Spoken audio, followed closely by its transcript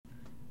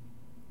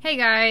Hey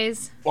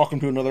guys. Welcome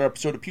to another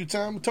episode of Pew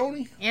Time with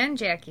Tony. And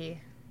Jackie.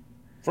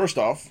 First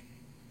off,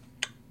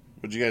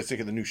 what did you guys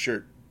think of the new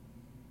shirt?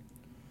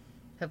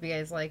 Hope you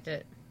guys liked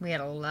it. We had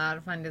a lot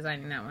of fun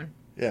designing that one.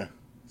 Yeah.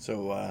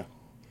 So,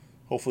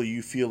 hopefully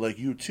you feel like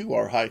you too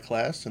are high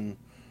class and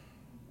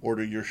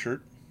order your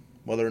shirt,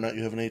 whether or not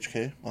you have an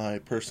HK. I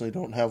personally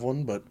don't have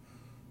one, but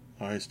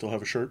I still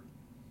have a shirt.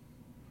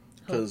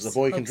 Because a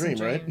boy can dream,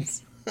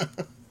 right?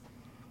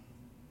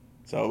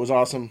 So it was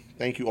awesome.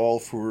 Thank you all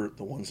for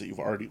the ones that you've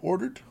already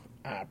ordered.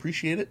 I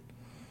appreciate it.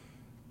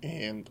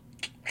 And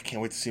I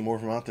can't wait to see more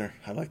of them out there.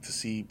 I like to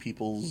see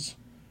people's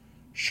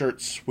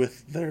shirts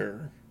with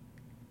their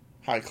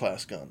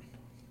high-class gun.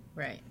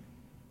 Right.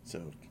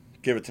 So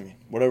give it to me.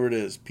 Whatever it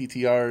is.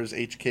 PTRs,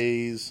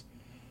 HKs,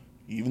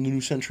 even the new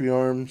Century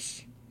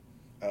Arms,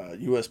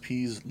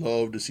 USPs.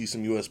 Love to see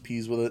some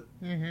USPs with it.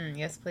 Mm-hmm.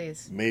 Yes,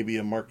 please. Maybe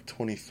a Mark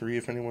 23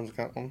 if anyone's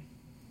got one.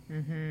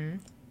 Mm-hmm.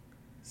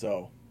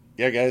 So,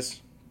 yeah,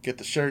 guys. Get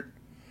the shirt.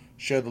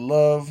 Share the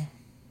love.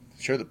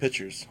 Share the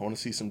pictures. I want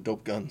to see some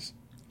dope guns.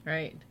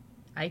 Right.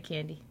 Eye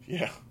candy.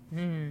 Yeah.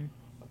 Mm.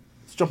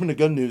 Let's jump into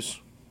gun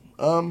news.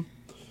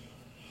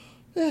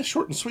 Yeah,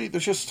 short and sweet.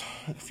 There's just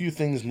a few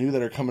things new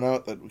that are coming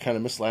out that we kind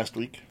of missed last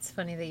week. It's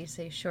funny that you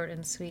say short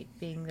and sweet,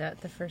 being that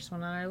the first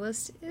one on our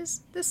list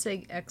is the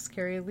SIG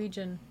X-Carry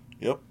Legion.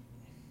 Yep.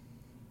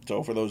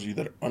 So for those of you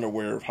that are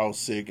unaware of how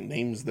SIG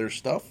names their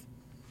stuff,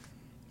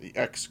 the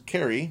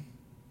X-Carry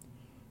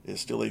is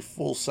still a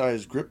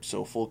full-size grip,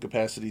 so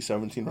full-capacity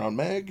 17-round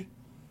mag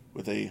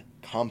with a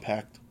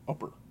compact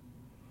upper.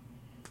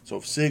 So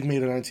if SIG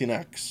made a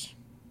 19X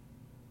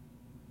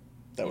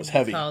that was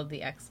heavy, Called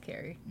the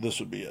X-Carry. this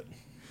would be it.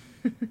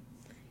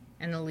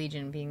 And the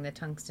Legion being the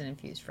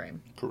tungsten-infused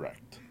frame.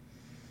 Correct.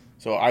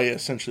 So I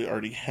essentially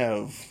already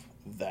have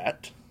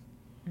that.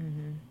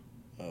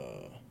 Mm-hmm.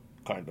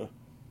 Kinda.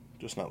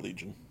 Just not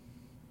Legion.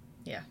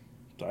 Yeah.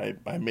 So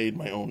I made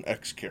my own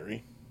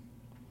X-Carry.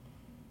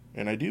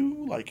 And I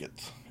do like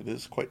it. It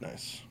is quite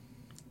nice.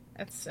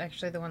 That's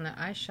actually the one that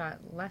I shot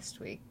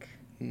last week.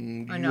 Oh,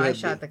 You no, I had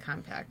shot the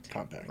compact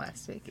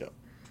last week. Yep.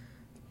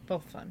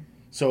 Both fun.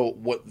 So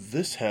what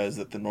this has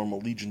that the normal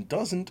Legion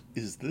doesn't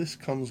is this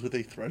comes with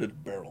a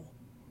threaded barrel.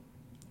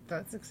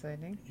 That's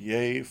exciting.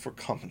 Yay for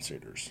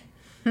compensators.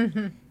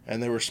 And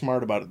they were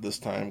smart about it this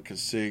time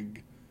because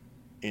SIG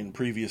in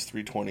previous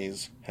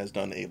 320s has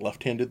done a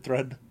left-handed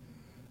thread.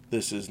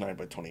 This is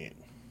 9x28.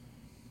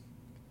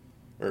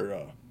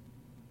 Or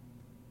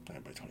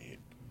 9x28.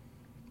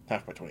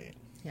 Half by 28.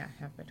 Yeah,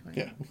 half by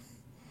 28.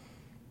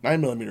 Yeah.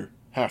 9mm,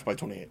 half by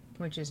 28.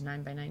 Which is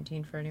 9 by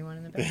 19 for anyone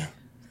in the back. Yeah.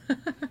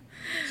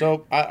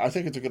 So I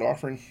think it's a good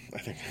offering. I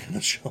think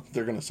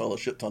they're going to sell a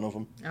shit ton of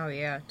them. Oh,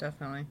 yeah,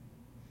 definitely.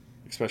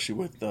 Especially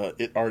with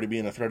it already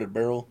being a threaded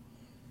barrel,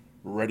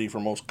 ready for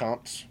most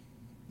comps.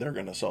 They're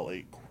going to sell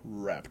a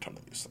crap ton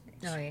of these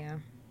things. Oh, yeah.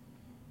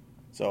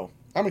 So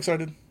I'm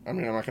excited. I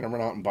mean, I'm not going to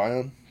run out and buy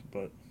them,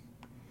 but...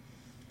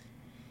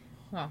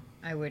 Well,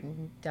 I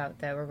wouldn't doubt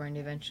that we're going to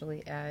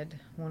eventually add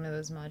one of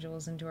those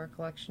modules into our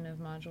collection of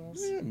modules.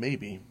 Yeah,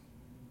 maybe.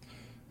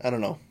 I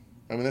don't know.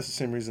 I mean, that's the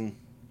same reason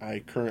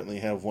I currently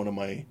have one of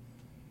my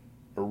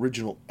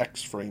original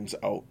X frames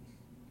out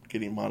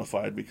getting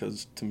modified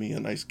because, to me, a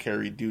nice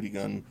carry duty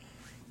gun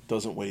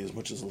doesn't weigh as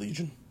much as a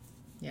Legion.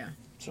 Yeah.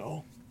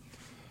 So,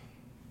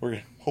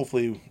 we're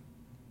hopefully...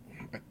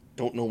 I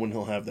don't know when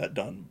he'll have that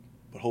done,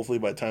 but hopefully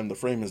by the time the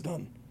frame is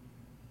done,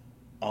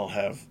 I'll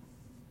have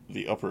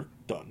the upper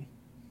done.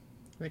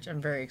 Which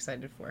I'm very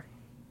excited for.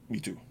 Me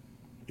too.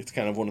 It's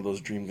kind of one of those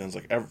dream guns.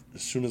 Like as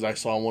soon as I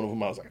saw one of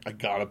them, I was like, I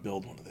gotta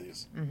build one of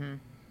these. Mm-hmm.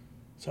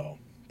 So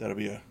that'll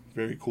be a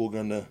very cool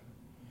gun to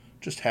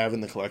just have in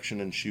the collection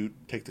and shoot.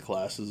 Take the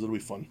classes. It'll be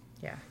fun.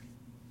 Yeah.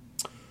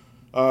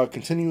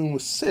 Continuing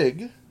with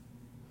SIG,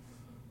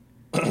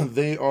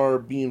 they are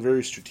being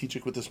very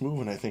strategic with this move,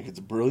 and I think it's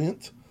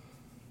brilliant.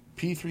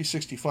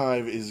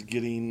 P365 is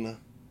getting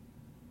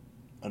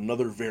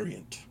another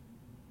variant.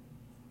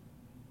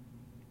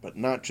 But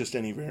not just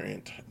any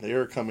variant. They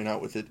are coming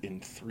out with it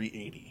in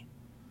 380.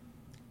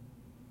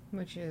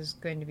 Which is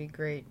going to be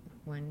great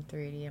when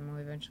 380 ammo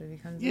eventually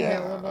becomes Yeah,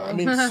 available. I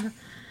mean...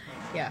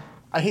 Yeah.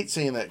 I hate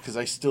saying that because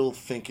I still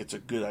think it's a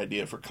good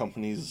idea for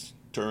companies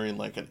during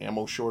like an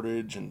ammo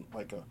shortage and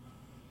like a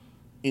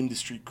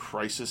industry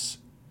crisis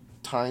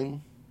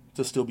time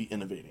to still be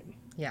innovating.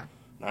 Yeah.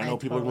 Now, I know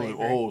people are going,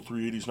 oh,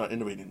 380 is not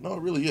innovating. No,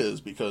 it really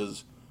is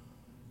because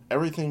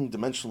everything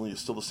dimensionally is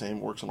still the same.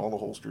 It works on all the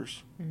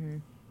holsters. Mm-hmm.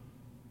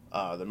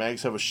 The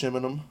mags have a shim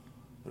in them.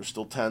 They're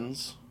still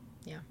 10s.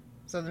 Yeah.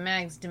 So the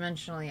mags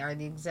dimensionally are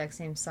the exact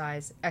same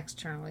size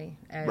externally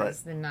as Right.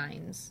 the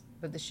 9s.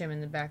 But the shim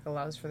in the back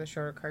allows for the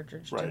shorter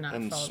cartridge Right, to not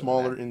and fall to the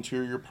smaller back.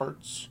 interior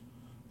parts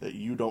that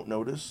you don't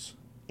notice,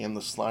 and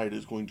the slide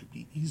is going to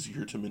be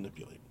easier to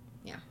manipulate.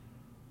 Yeah.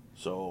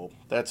 So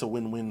that's a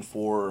win-win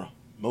for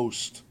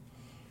most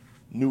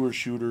newer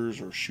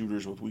shooters or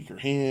shooters with weaker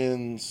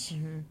hands.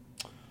 Mm-hmm.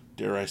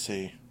 Dare I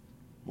say,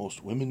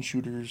 most women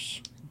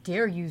shooters.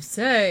 Dare you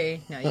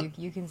say? No,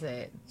 you can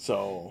say it.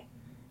 So,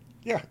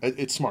 yeah,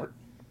 it's smart,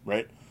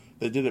 right?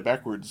 They did it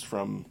backwards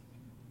from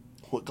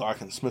what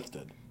Glock and Smith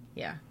did.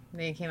 Yeah.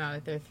 They came out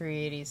with their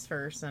 380s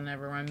first, and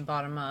everyone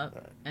bought them up.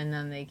 Right. And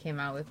then they came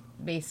out with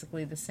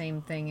basically the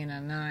same thing in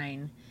a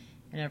 9,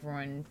 and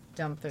everyone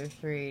dumped their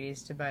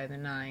 380s to buy the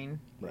 9.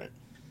 Right.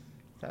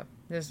 So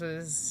this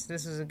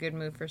was a good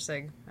move for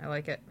SIG. I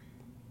like it.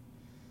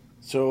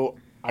 So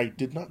I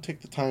did not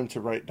take the time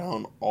to write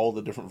down all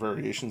the different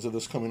variations of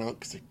this coming out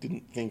because I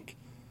didn't think,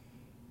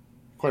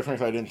 quite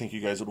frankly, I didn't think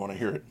you guys would want to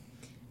hear it.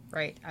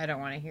 Right. I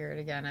don't want to hear it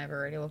again. I've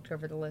already looked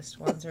over the list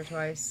once or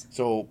twice.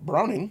 So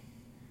Browning,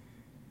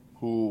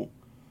 who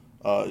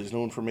is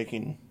known for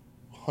making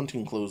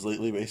hunting clothes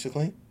lately,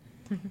 basically,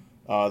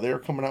 they are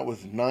coming out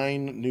with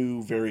 9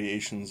 new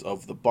variations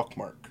of the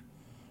Buckmark,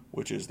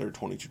 which is their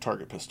 .22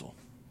 target pistol.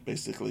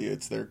 Basically,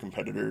 it's their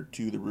competitor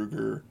to the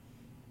Ruger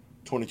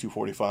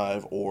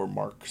 2245 or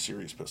Mark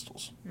series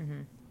pistols.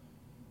 Mm-hmm.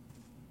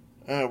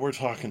 We're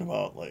talking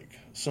about like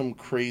some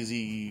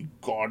crazy,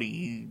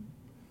 gaudy,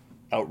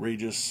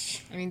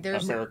 outrageous,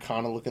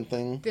 Americana-looking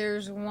thing.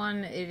 There's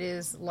one. It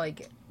is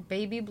like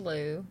baby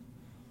blue,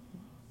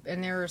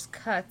 and there's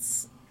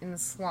cuts in the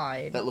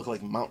slide That look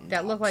like mountaintops.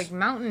 that look like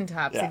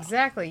mountaintops. Yeah.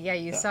 Exactly. Yeah,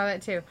 you saw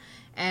that too.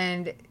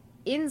 And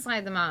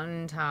inside the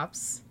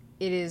mountaintops,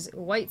 it is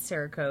white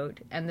Cerakote,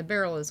 and the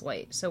barrel is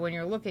white. So when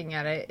you're looking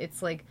at it,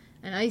 it's like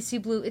an icy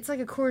blue. It's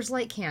like a Coors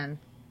Light can.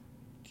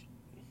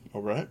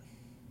 All right.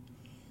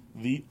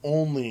 The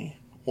only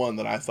one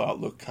that I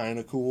thought looked kind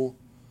of cool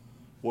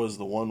was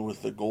the one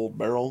with the gold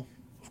barrel,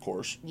 of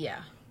course.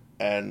 Yeah.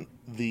 And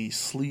the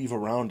sleeve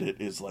around it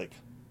is like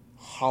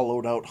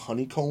hollowed out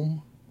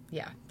honeycomb.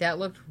 Yeah, that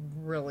looked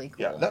really cool.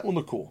 Yeah, that one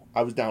looked cool.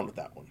 I was down with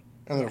that one.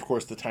 And then, of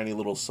course, the tiny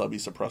little subby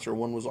suppressor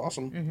one was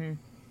awesome. Mm-hmm.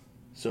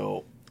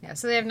 So... Yeah,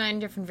 so they have 9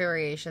 different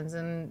variations,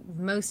 and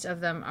most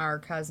of them are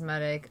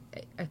cosmetic.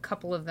 A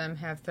couple of them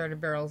have threaded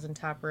barrels and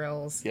top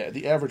rails. Yeah,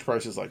 the average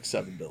price is like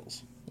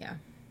 $7. Yeah.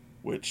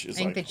 Which is I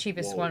think like, the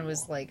cheapest whoa. one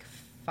was like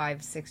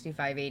 $560,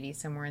 $580,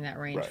 somewhere in that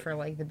range Right. for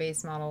like the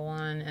base model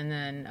one, and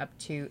then up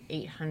to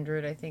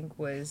 $800, I think,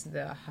 was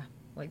the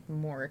like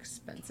more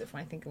expensive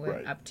one. I think it went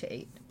Right. up to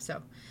 $8.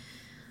 So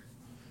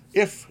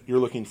If you're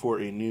looking for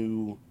a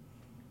new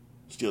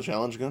Steel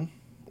Challenge gun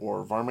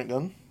or varmint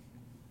gun,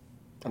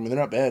 I mean, they're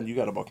not bad. You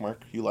got a Buckmark.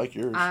 You like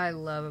yours. I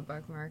love a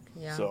Buckmark.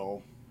 Yeah.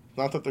 So,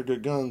 not that they're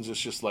good guns. It's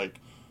just like,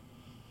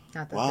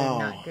 Not that wow.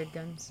 they're not good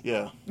guns.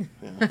 Yeah.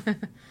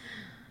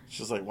 It's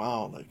just like,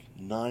 wow, like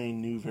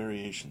 9 new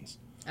variations.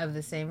 Of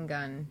the same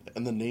gun.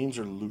 And the names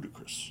are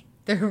ludicrous.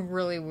 They're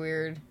really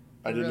weird.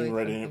 I didn't Really even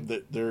write funky.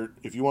 any. They're,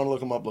 if you want to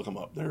look them up, look them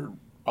up. They're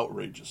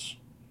outrageous.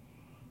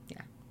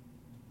 Yeah.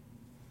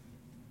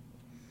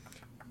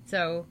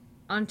 So,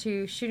 on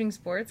to shooting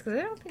sports, because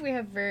I don't think we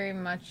have very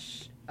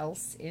much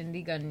else in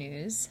the gun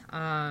news.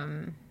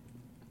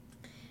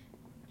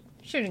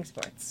 Shooting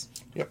sports.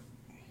 Yep.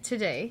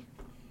 Today,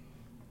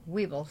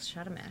 we both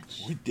shot a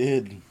match, We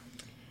did.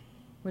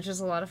 which was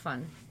a lot of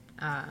fun.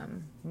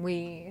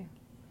 We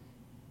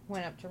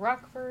went up to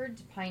Rockford,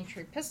 to Pine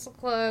Tree Pistol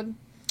Club.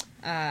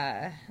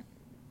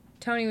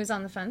 Tony was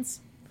on the fence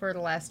for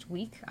the last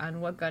week on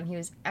what gun he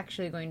was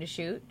actually going to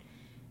shoot,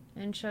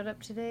 and showed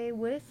up today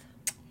with...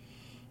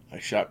 I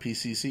shot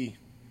PCC.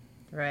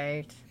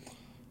 Right.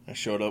 I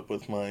showed up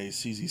with my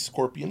CZ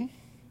Scorpion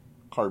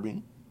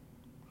carbine.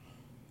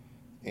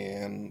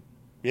 And,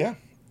 yeah.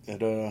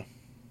 It,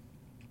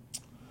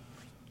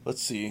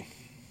 let's see.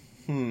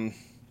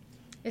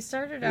 It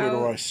started Where out...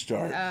 do I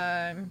start?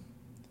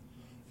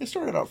 It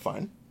started out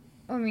fine.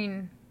 I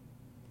mean,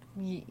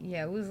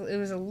 yeah, it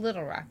was a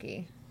little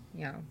rocky.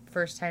 You know,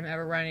 first time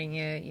ever running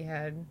it, you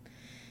had,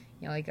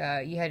 you know, like,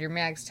 you had your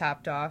mags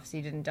topped off, so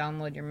you didn't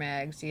download your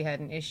mags, so you had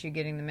an issue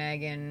getting the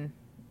mag in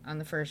on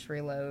the first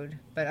reload.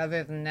 But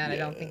other than that, I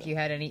don't think you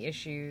had any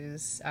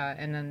issues,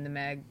 and then the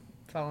mag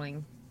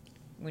falling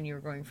when you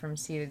were going from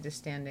seated to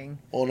standing.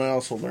 Well, and I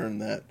also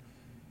learned that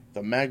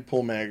the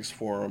Magpul mags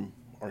for them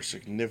are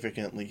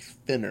significantly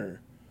thinner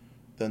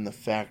than the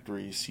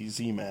factory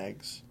CZ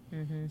mags.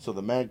 Mm-hmm. So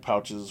the mag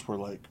pouches were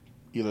like,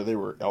 either they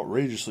were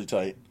outrageously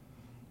tight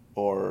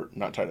or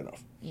not tight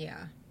enough,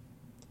 Yeah.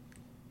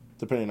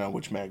 depending on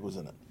which mag was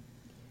in it.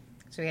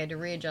 So we had to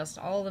readjust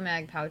all the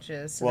mag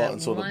pouches so Well, that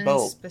and so the one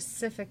belt-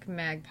 specific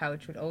mag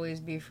pouch would always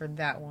be for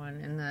that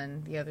one, and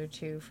then the other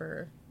 2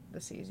 for the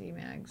CZ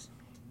mags.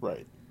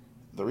 Right.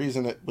 The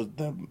reason it was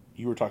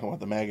you were talking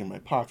about the mag in my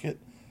pocket,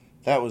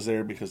 that was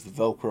there because the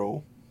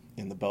Velcro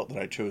in the belt that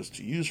I chose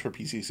to use for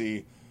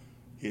PCC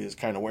is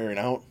kind of wearing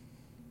out.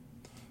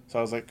 So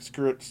I was like,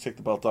 screw it, just take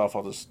the belt off,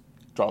 I'll just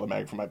draw the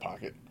mag from my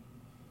pocket.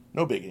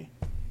 No biggie.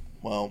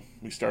 Well,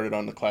 we started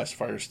on the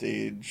classifier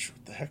stage.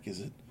 What the heck is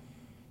it?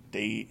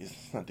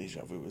 It's not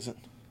Deja Vu, is it?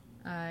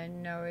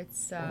 No,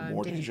 it's...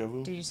 more Deja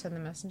Vu? Did you send the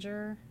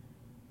messenger?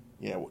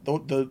 Yeah,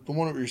 the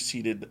one where you're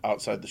seated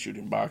outside the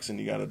shooting box and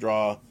you got to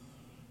draw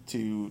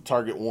to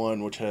target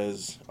 1, which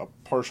has a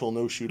partial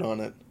no-shoot on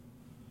it,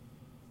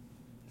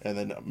 and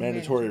then a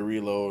mandatory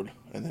reload,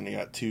 and then you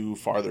got 2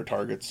 farther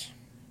targets.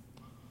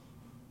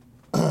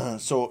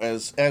 So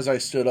as I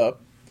stood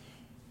up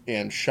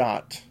and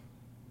shot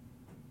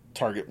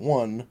target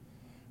 1,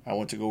 I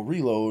went to go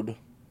reload.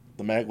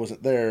 The mag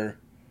wasn't there.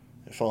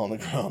 It fell on the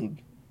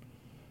ground.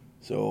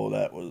 So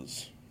that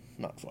was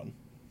not fun.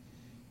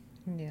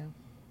 Yeah.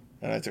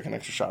 And I took an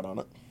extra shot on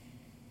it.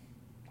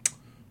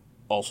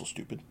 Also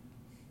stupid.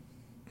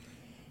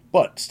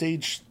 But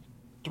stage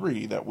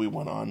 3 that we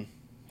went on,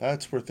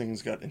 that's where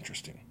things got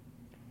interesting.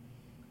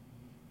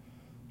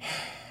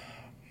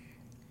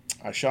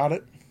 I shot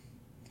it,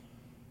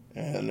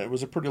 and it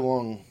was a pretty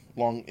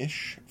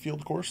long-ish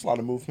field course, a lot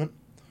of movement.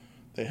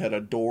 They had a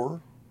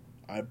door.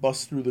 I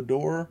bust through the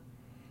door,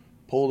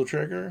 pull the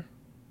trigger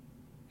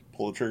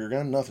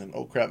again, nothing.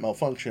 Oh crap,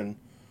 malfunction,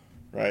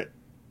 right?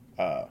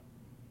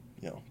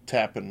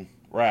 Tap and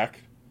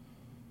rack,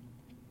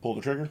 pull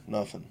the trigger,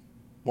 nothing.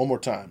 One more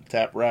time,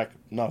 tap, rack,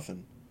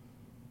 nothing.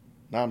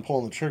 Now I'm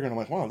pulling the trigger, and I'm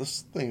like, wow,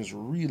 this thing's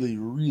really,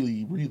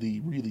 really, really,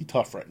 really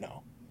tough right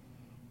now.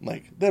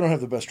 Like, they don't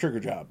have the best trigger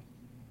job,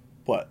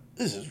 but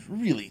this is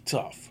really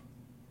tough.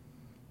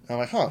 And I'm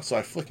like, huh, so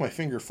I flick my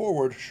finger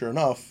forward, sure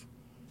enough,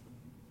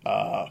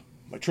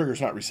 my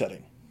trigger's not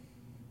resetting.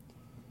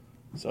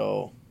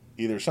 So,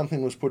 either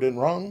something was put in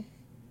wrong,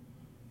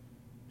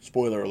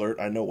 spoiler alert,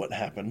 I know what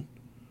happened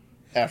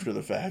after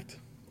the fact.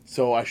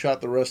 So I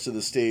shot the rest of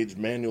the stage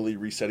manually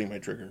resetting my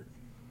trigger.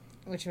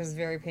 Which was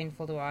very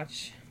painful to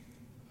watch.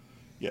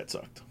 Yeah, it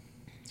sucked.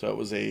 So it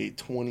was a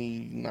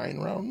 29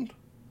 round?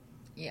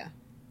 Yeah.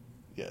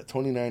 Yeah,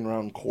 29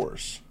 round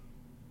course.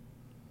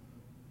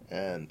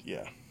 And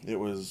yeah, it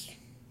was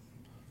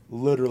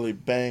literally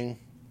bang,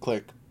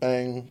 click,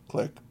 bang,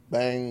 click,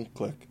 bang,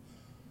 click.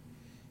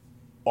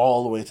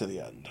 All the way to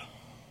the end.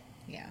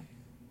 Yeah.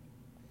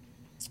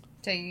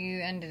 So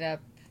you ended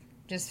up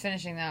just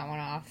finishing that one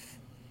off.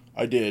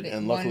 I did,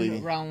 and luckily...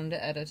 One round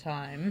at a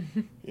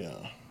time.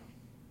 Yeah.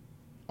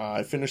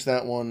 I finished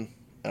that one,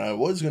 and I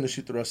was going to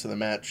shoot the rest of the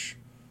match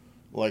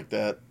like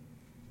that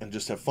and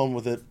just have fun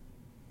with it.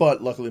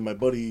 But luckily my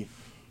buddy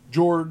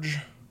George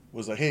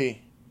was like,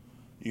 hey,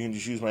 you can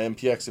just use my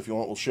MPX if you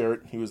want, we'll share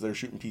it. He was there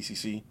shooting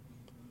PCC.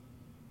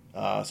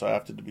 So I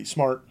opted to be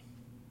smart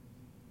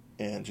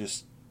and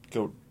just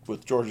go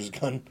with George's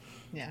gun.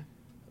 Yeah.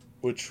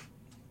 Which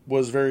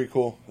was very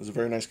cool. It was a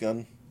very nice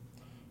gun.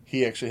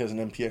 He actually has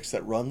an MPX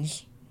that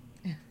runs.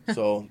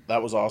 So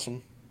that was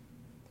awesome.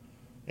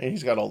 And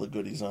he's got all the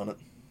goodies on it.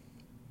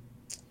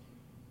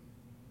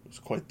 It was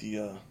quite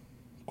the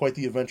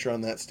adventure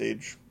on that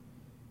stage.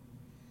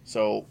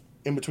 So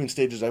in between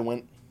stages I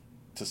went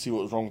to see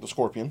what was wrong with the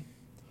Scorpion.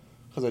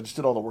 Because I just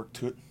did all the work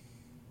to it.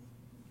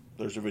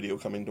 There's a video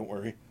coming, don't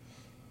worry.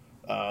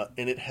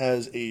 And it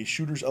has a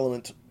Shooter's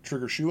Element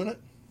trigger shoe in it,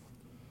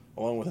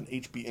 along with an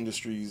HB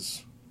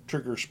Industries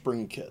trigger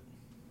spring kit.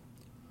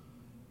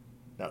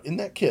 Now, in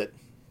that kit,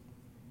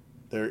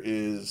 there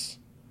is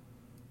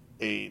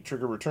a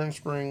trigger return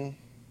spring,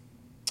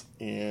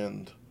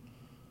 and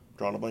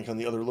drawing a blank on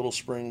the other little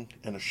spring,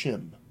 and a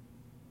shim.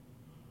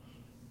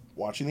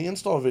 Watching the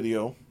install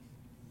video,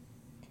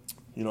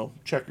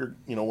 check your,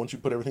 once you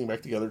put everything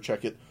back together,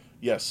 check it.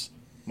 Yes,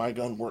 my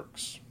gun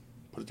works.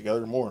 Put it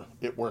together more.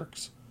 It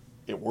works.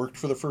 It worked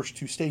for the first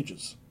 2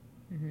 stages.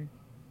 Mm-hmm.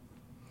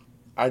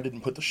 I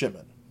didn't put the shim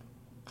in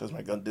because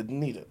my gun didn't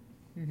need it.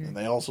 Mm-hmm. And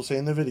they also say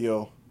in the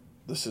video,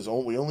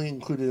 we only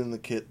included it in the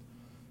kit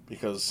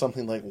because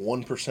something like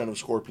 1% of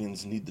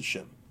Scorpions need the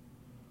shim.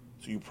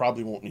 So you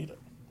probably won't need it.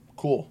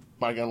 Cool.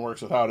 My gun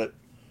works without it.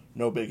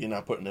 No biggie,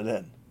 not putting it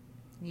in.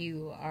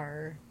 You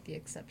are the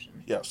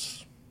exception.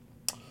 Yes.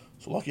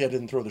 So lucky I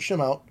didn't throw the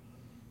shim out.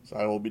 So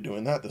I will be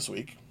doing that this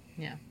week.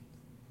 Yeah.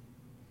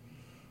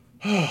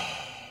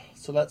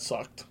 So that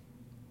sucked.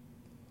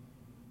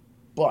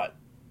 But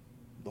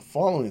the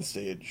following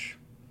stage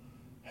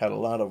had a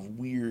lot of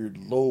weird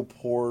low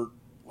port,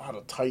 a lot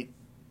of tight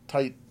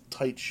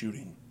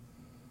shooting.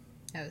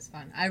 That was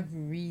fun. I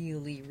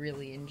really,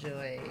 really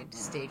enjoyed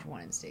stage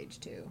 1 and stage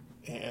 2.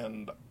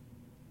 And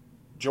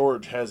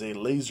George has a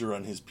laser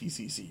on his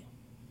PCC.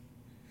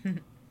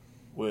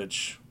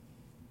 Which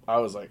I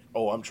was like,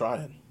 oh, I'm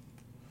trying.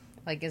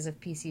 Like, as if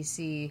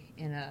PCC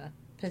in a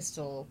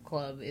pistol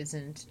club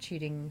isn't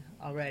cheating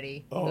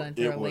already. Oh, Going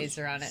through a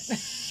laser on it.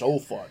 So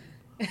fun.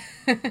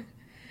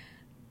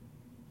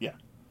 Yeah,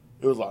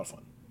 it was a lot of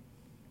fun.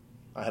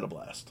 I had a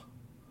blast.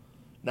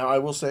 Now, I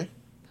will say,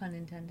 Pun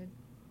intended.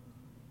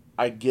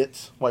 I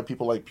get why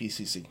people like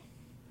PCC.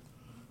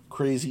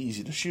 Crazy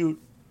easy to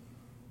shoot,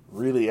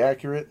 really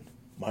accurate,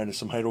 minus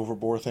some height over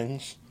bore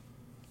things.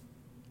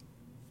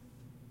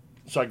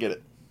 So I get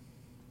it.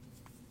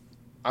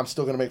 I'm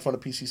still going to make fun of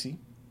PCC.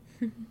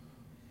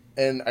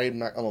 And I'm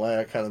not going to lie,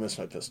 I kind of miss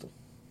my pistol.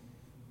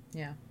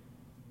 Yeah.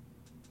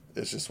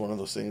 It's just one of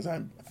those things.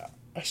 I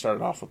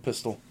started off with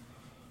pistol.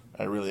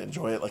 I really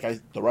enjoy it. Like,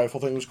 the rifle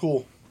thing was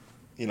cool.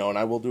 And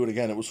I will do it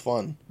again. It was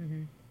fun.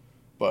 Mm-hmm.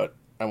 But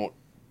I won't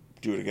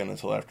do it again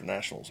until after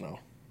Nationals now.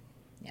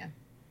 Yeah.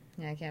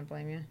 Yeah, I can't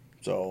blame you.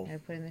 So. Gotta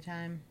put in the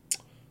time.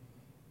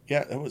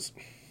 Yeah, it was.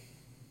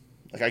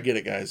 Like, I get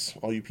it, guys.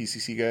 All you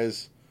PCC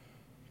guys.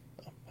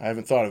 I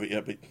haven't thought of it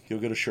yet, but you'll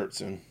get a shirt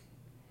soon.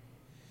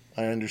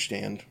 I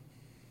understand.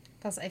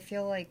 Plus, I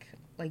feel like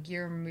like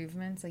your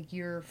movements, like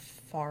you're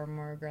far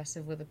more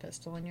aggressive with a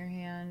pistol in your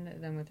hand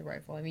than with a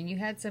rifle. I mean, you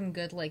had some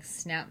good like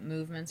snap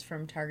movements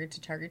from target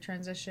to target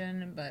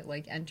transition, but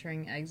like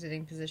entering,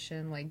 exiting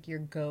position, like your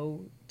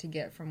go to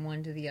get from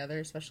one to the other,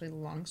 especially the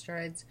long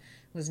strides,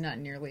 was not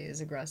nearly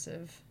as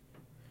aggressive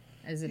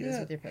as it is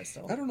with your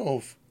pistol. I don't know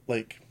if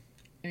like.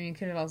 I mean, it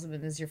could have also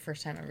been this is your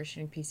first time ever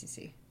shooting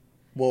PCC.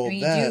 Well, I mean,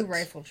 you do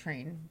rifle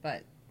train,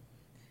 but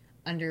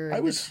under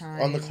on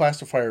the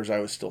classifiers, I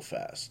was still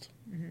fast.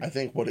 Mm-hmm. I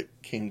think what it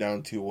came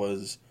down to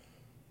was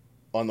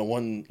on the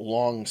one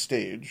long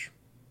stage,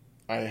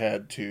 I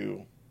had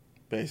to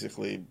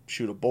basically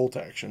shoot a bolt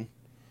action.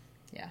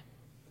 Yeah.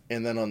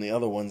 And then on the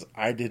other ones,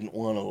 I didn't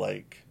want to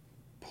like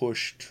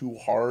push too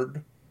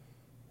hard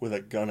with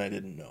a gun I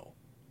didn't know.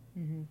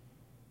 Mm-hmm.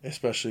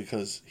 Especially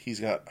because he's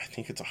got, I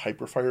think it's a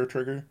Hyperfire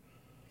trigger.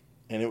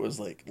 And it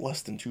was like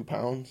less than 2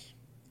 pounds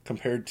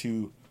compared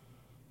to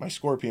my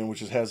Scorpion,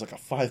 which has like a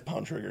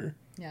 5-pound trigger.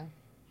 Yeah.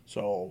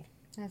 So.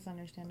 That's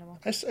understandable.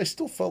 I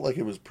still felt like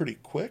it was pretty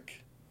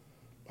quick.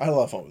 I had a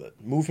lot of fun with it.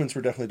 Movements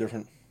were definitely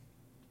different.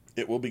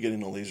 It will be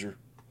getting a laser.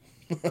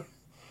 It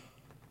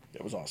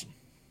was awesome.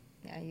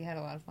 Yeah, you had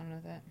a lot of fun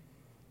with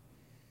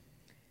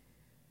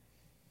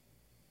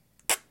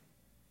it.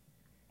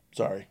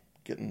 Sorry.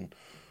 Getting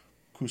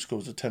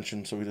Cusco's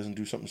attention so he doesn't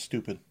do something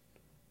stupid.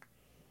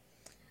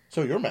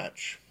 So your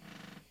match.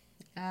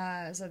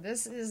 So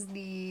this is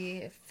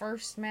the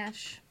first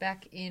match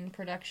back in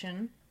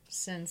production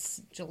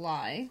since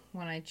July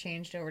when I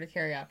changed over to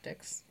Carry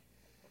Optics.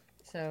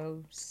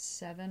 So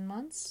 7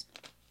 months.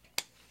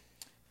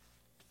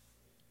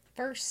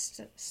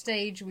 First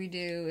stage we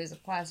do is a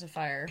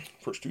classifier.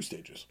 First 2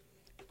 stages.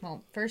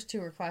 Well, first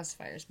 2 are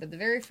classifiers, but the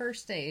very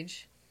first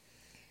stage,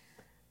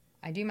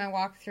 I do my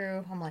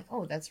walkthrough. I'm like,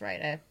 oh, that's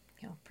right. I have,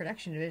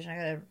 production division. I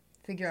gotta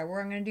figure out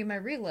where I'm going to do my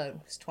reload.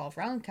 It's 12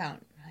 round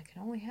count. I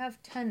can only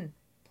have 10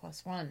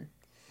 plus 1.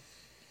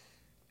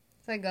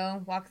 So I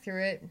go, walk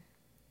through it,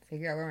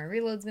 figure out where my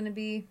reload's going to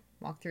be,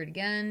 walk through it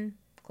again,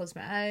 close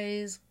my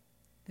eyes,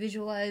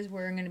 visualize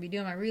where I'm going to be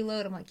doing my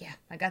reload. I'm like, yeah,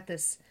 I got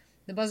this.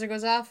 The buzzer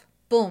goes off,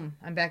 boom,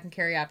 I'm back in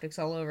Carry Optics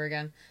all over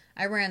again.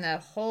 I ran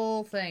that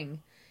whole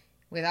thing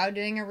without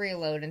doing a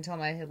reload until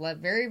my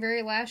very,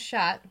 very last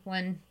shot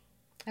when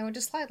I went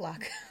to slide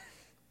lock.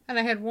 And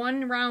I had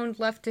 1 round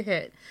left to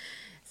hit.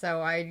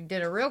 So I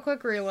did a real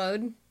quick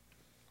reload,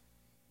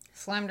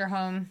 slammed her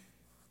home,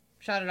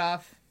 shot it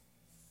off.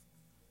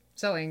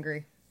 So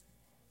angry.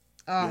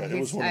 Oh, yeah, it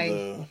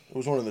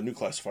was one of the new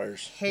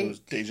classifiers. It was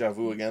Deja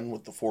Vu again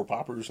with the 4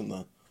 poppers and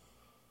the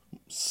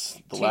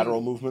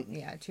lateral movement.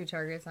 Yeah, 2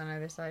 targets on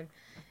either side.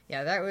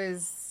 Yeah, that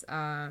was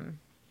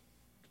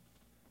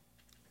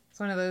it's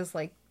one of those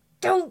like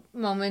dope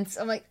moments.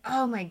 I'm like,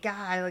 oh my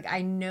god, like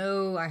I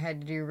know I had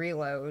to do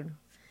reload.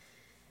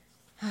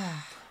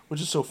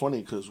 Which is so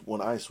funny because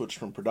when I switched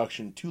from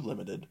production to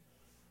limited,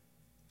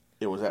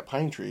 it was at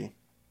Pine Tree.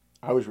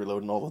 I was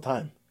reloading all the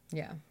time.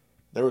 Yeah.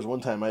 There was one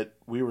time it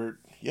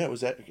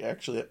was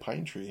actually at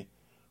Pine Tree.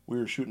 We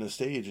were shooting a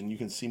stage and you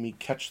can see me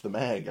catch the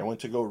mag. I went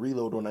to go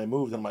reload when I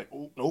moved and I'm like,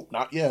 oh, nope,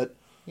 not yet.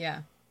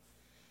 Yeah.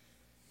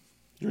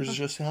 Yours is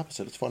just the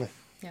opposite. It's funny.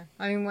 Yeah.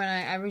 I mean, when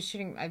I was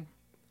shooting, I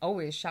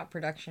always shot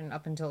production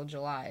up until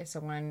July. So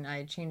when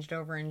I changed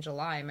over in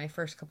July, my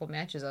first couple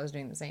matches, I was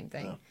doing the same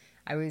thing. Yeah.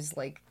 I was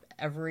like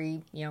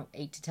every,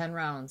 8 to 10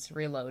 rounds,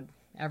 reload.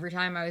 Every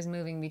time I was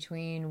moving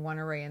between one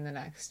array and the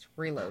next,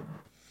 reload.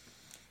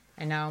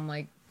 And now I'm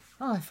like,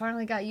 oh, I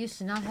finally got used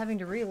to not having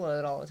to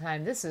reload all the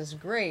time. This is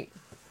great.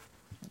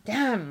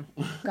 Damn,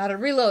 gotta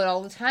reload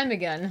all the time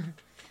again.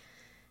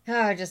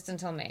 Just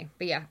until May.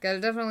 But yeah, gotta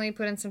definitely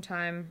put in some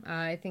time.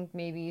 I think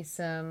maybe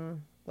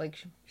some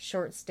like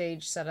short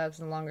stage setups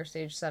and longer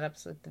stage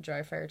setups with the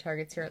dry fire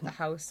targets here at the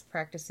house,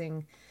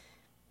 practicing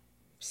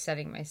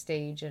setting my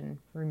stage and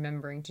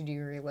remembering to do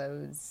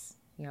reloads,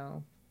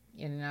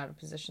 in and out of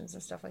positions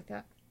and stuff like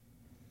that.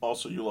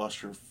 Also, you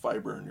lost your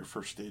fiber in your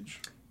first stage.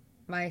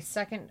 My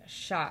second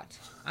shot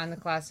on the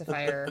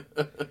classifier,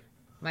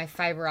 my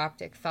fiber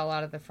optic fell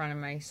out of the front of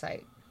my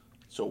sight.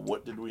 So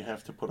what did we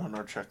have to put on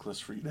our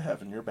checklist for you to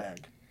have in your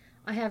bag?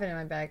 I have it in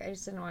my bag. I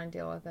just didn't want to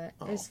deal with it.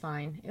 Oh. It's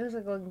fine. It was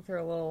like looking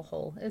through a little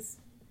hole. It's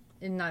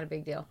not a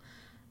big deal.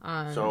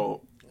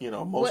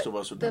 Most of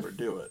us would never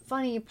do it. The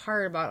funny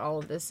part about all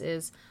of this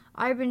is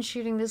I've been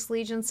shooting this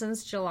Legion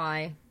since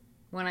July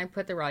when I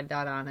put the rod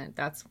dot on it.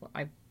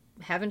 I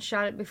haven't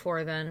shot it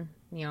before then.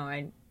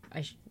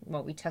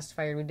 We test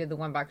fired. We did the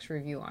 1-box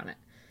review on it.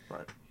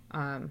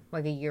 Right.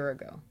 Like a year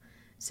ago.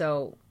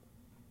 So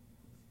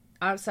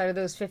outside of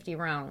those 50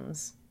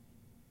 rounds,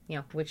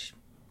 which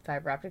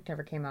fiber optic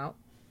never came out,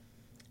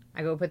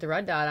 I go put the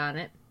red dot on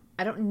it.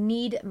 I don't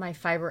need my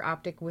fiber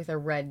optic with a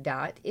red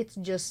dot. It's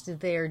just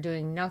there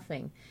doing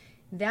nothing.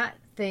 That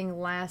thing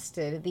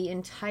lasted the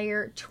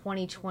entire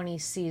 2020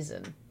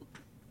 season.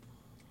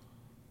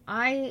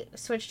 I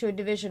switched to a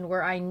division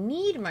where I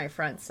need my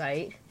front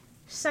sight.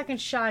 Second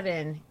shot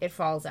in, it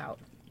falls out.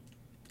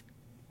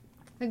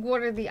 Like,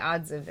 what are the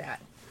odds of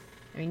that?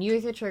 I mean, you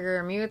with the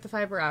trigger, me with the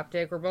fiber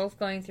optic. We're both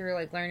going through,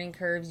 like, learning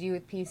curves. You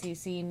with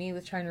PCC, me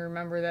with trying to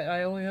remember that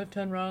I only have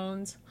 10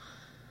 rounds.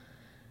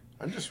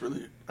 I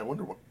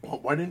wonder,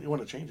 why didn't you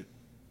want to change it?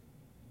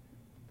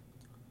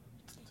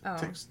 It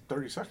takes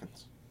 30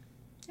 seconds.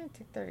 Yeah, it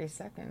took 30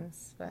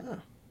 seconds, but... Yeah.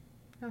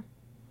 Huh.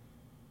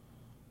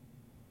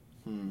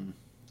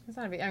 It's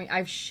not a big... I mean,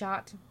 I've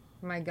shot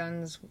my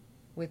guns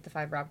with the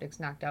fiber optics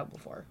knocked out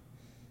before.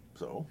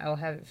 So? I will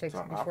have it fixed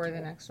before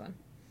the next one.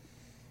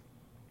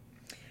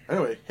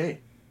 Anyway, hey,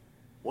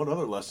 what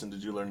other lesson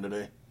did you learn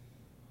today?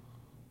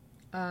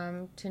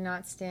 To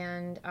not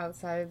stand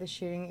outside of the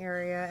shooting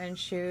area and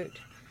shoot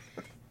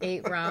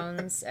 8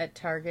 rounds at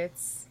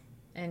targets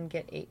and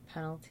get 8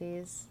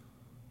 penalties.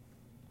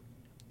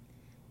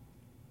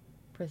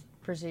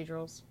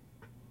 Procedurals.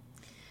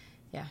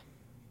 Yeah,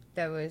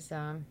 that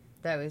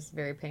was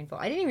very painful.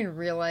 I didn't even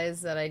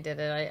realize that I did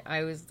it.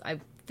 I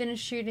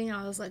finished shooting.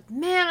 I was like,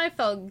 man, I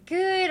felt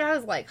good. I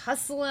was like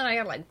hustling. I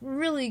got like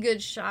really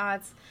good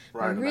shots.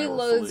 Ryan and I were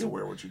fully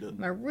aware what you did.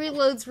 My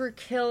reloads were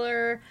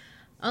killer.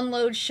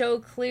 Unload, show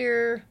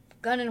clear,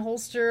 gun and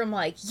holster. I'm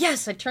like,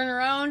 yes. I turn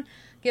around,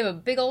 give a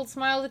big old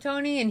smile to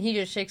Tony, and he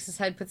just shakes his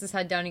head, puts his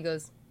head down. He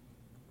goes,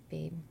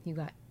 babe, you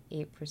got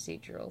 8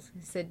 procedurals.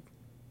 I said,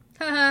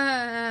 ha ha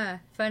ha,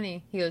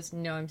 funny. He goes,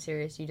 no, I'm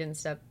serious. You didn't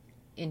step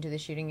into the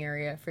shooting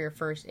area for your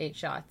first 8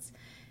 shots.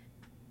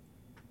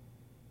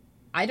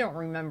 I don't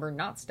remember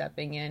not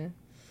stepping in.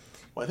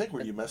 Well, I think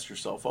where you messed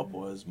yourself up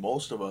was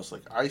most of us,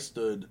 like I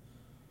stood,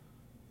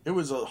 it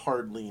was a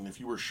hard lean. If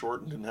you were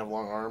short and didn't have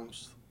long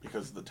arms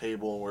because of the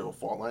table and where the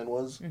fault line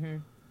was,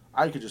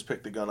 I could just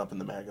pick the gun up and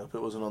the mag up.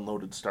 It was an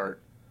unloaded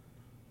start.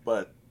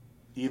 But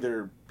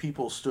either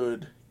people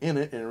stood in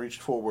it and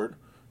reached forward,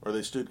 or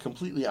they stood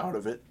completely out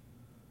of it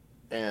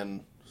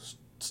and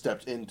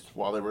stepped in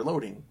while they were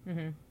loading.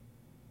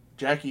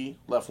 Jackie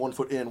left 1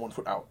 foot in, 1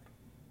 foot out.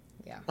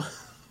 Yeah.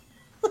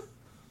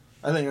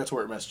 I think that's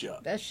where it messed you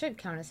up. That should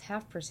count as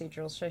half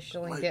procedurals. So I should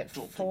only I get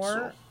don't 4?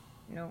 think so.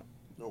 No.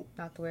 Nope.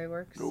 Not the way it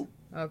works? Nope.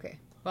 Okay.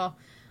 Well,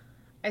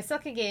 I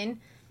suck again.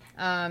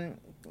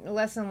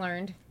 Lesson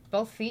learned.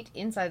 Both feet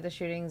inside the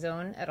shooting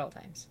zone at all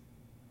times.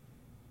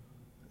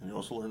 And you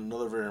also learned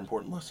another very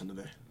important lesson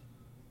today.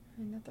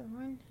 Another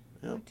one?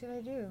 Yep. What did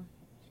I do?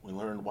 We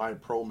learned why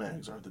pro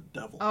mags are the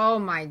devil. Oh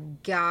my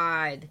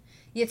god.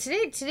 Yeah,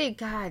 today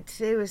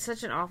was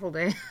such an awful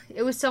day.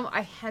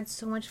 I had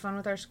so much fun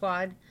with our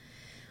squad.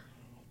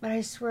 But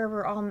I swear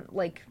we're all,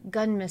 like,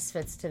 gun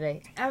misfits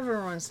today.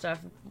 Everyone's stuff,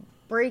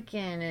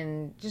 break-in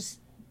and just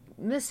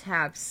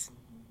mishaps,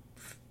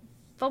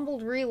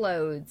 fumbled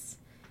reloads.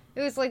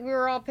 It was like we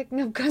were all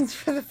picking up guns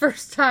for the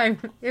first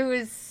time. It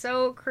was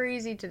so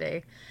crazy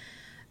today.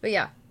 But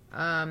yeah,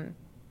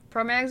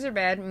 pro mags are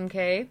bad,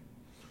 okay.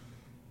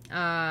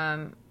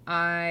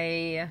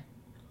 I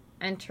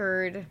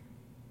entered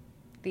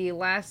the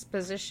last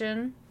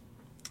position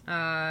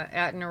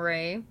at an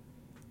array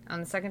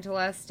on the second to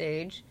last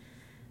stage.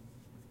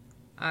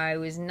 I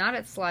was not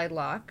at slide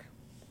lock.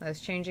 I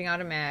was changing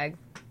out a mag.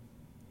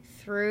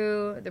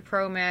 Threw the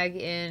pro mag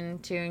in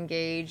to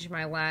engage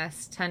my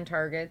last 10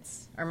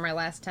 targets, or my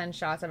last 10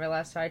 shots on my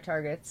last 5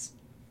 targets.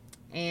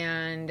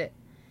 And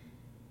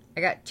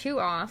I got 2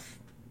 off.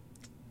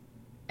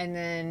 And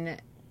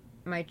then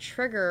my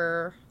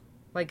trigger,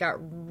 like, got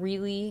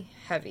really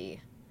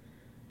heavy.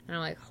 And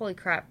I'm like, holy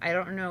crap, I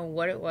don't know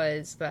what it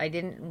was, but I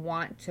didn't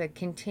want to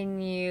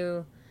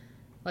continue.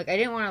 Like, I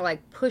didn't want to,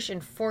 like, push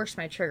and force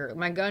my trigger.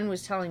 My gun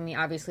was telling me,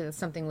 obviously, that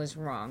something was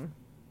wrong.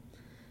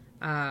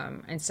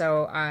 And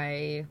so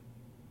I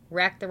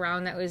racked the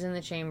round that was in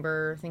the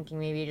chamber, thinking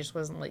maybe it just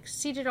wasn't, like,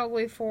 seated all the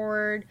way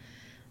forward.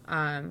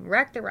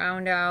 Racked the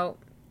round out.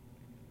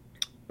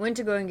 Went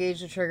to go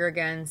engage the trigger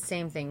again.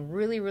 Same thing.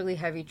 Really, really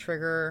heavy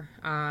trigger.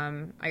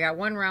 I got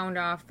 1 round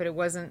off, but it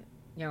wasn't,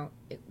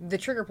 the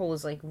trigger pull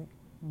was, like,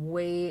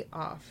 way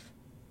off.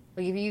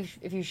 Like,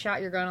 if you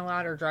shot your gun a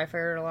lot or dry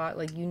fired a lot,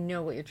 like, you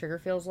know what your trigger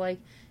feels like.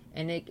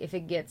 And if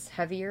it gets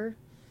heavier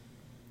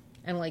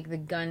and, like, the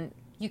gun,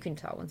 you can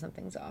tell when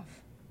something's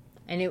off.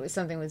 And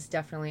something was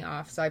definitely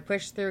off. So I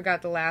pushed through,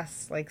 got the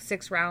last, like,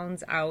 6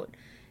 rounds out.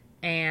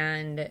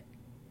 And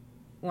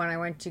when I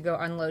went to go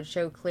unload,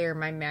 show clear,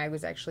 my mag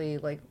was actually,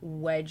 like,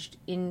 wedged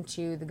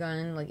into the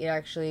gun. Like,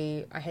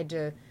 I had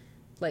to,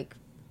 like,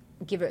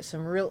 give it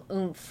some real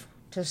oomph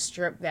to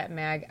strip that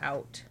mag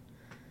out.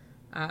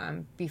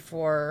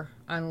 Before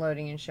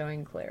unloading and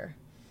showing clear.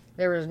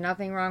 There was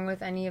nothing wrong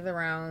with any of the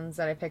rounds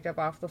that I picked up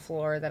off the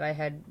floor that I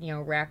had,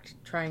 racked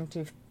trying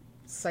to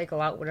cycle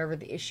out whatever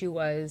the issue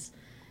was.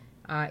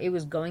 It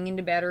was going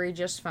into battery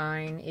just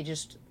fine. I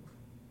think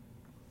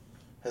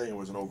it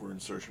was an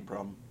over-insertion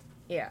problem.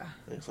 Yeah.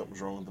 I think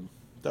something's wrong with them.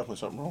 Definitely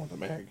something wrong with the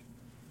mag.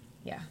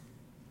 Yeah.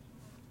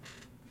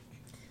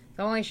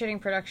 The only shooting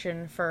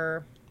production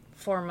for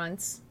 4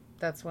 months.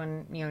 That's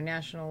when,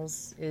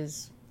 Nationals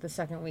is the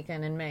second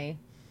weekend in May.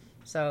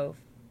 So,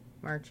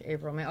 March,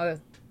 April, May. Oh,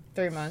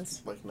 3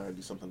 months. Like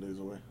 90-something days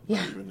away.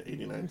 Yeah. Not even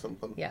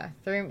 89-something. Yeah,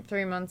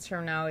 three months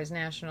from now is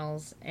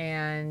nationals,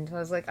 and I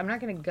was like, I'm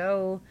not gonna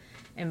go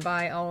and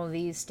buy all of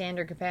these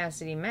standard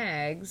capacity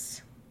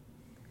mags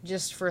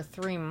just for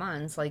 3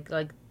 months. Like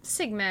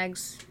Sig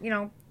mags,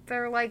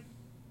 they're like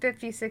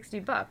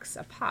 $50-$60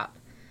 a pop.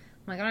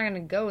 I'm like, I'm not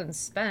gonna go and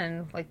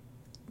spend like,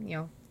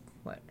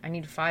 what? I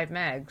need 5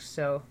 mags,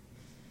 so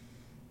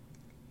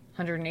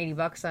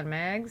 $180 on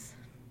mags?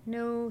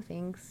 No,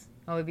 thanks.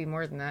 Oh, it'd be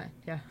more than that.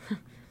 Yeah.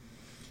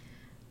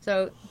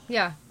 So,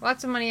 yeah,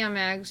 lots of money on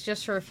mags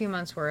just for a few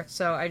months' worth.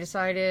 So I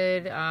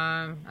decided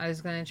I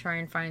was going to try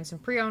and find some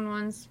pre-owned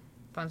ones.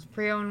 Found some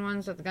pre-owned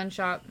ones at the gun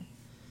shop.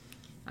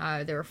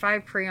 There were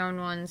 5 pre-owned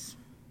ones.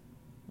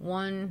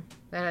 One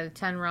that had a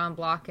 10-round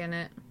block in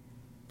it.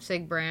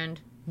 Sig brand.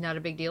 Not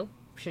a big deal.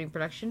 Shooting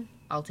production.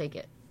 I'll take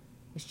it.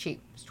 It's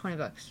cheap. It's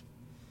 $20.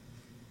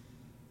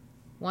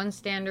 1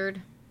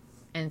 standard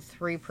and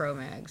 3 pro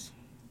mags.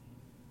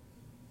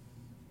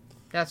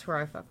 That's where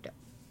I fucked up.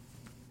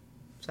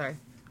 Sorry.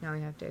 Now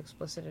we have to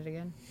explicit it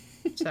again.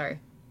 Sorry.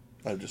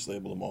 I've just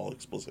labeled them all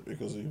explicit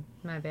because of you.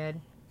 My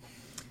bad.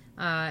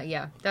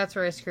 Yeah, that's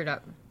where I screwed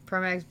up. Pro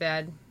mag's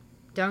bad.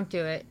 Don't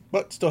do it.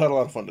 But still had a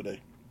lot of fun today.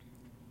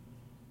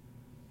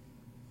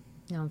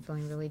 Now I'm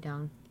feeling really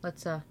down.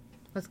 Let's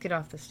get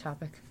off this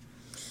topic.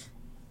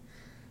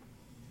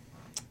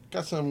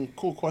 Got some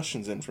cool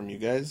questions in from you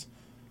guys.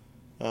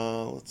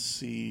 Let's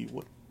see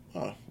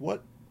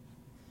what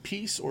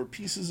piece or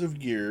pieces of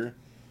gear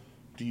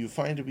do you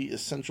find to be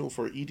essential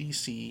for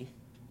EDC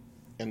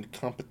and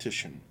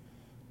competition,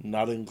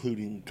 not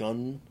including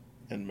gun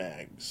and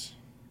mags?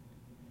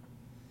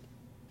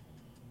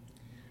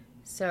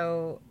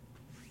 So,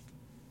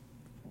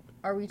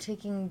 are we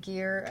taking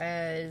gear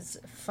as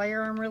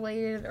firearm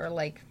related, or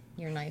like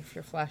your knife,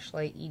 your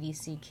flashlight,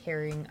 EDC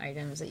carrying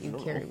items that you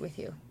carry with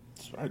you?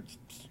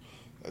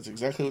 That's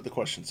exactly what the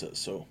question says.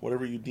 So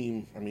whatever you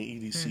deem,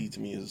 EDC to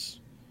me is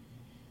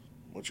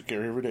what you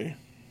carry every day.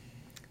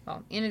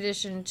 Well, in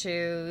addition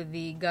to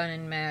the gun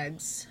and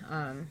mags,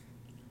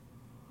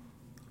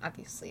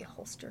 obviously a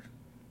holster,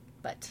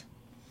 but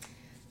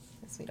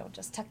since we don't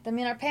just tuck them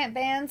in our pant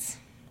bands,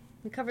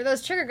 we cover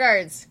those trigger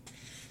guards.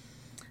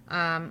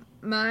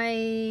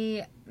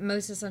 My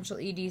most essential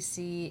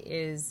EDC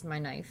is my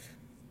knife.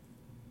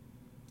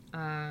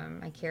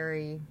 I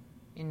carry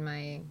in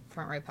my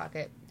front right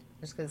pocket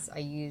just because I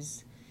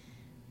use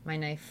my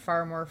knife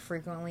far more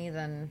frequently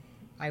than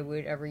I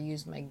would ever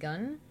use my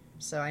gun.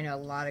 So I know a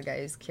lot of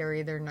guys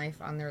carry their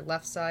knife on their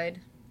left side.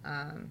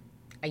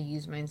 I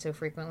use mine so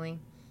frequently,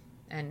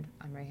 and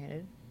I'm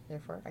right-handed,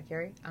 therefore I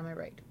carry on my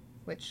right,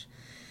 which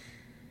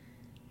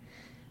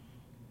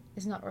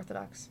is not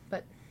orthodox,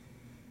 but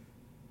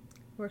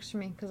works for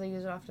me because I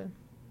use it often.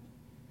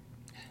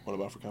 What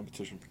about for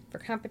competition? For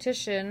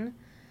competition,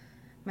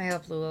 my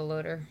Uplulo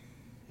loader.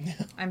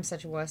 I'm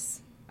such a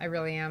wuss. I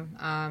really am.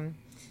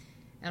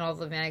 And all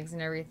the mags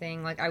and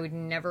everything. Like, I would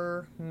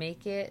never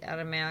make it at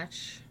a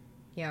match,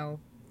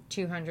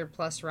 200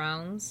 plus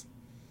rounds,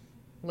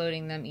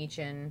 loading them each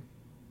in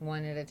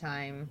one at a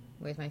time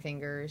with my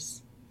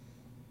fingers,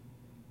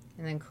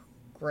 and then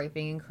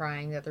griping and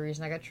crying that the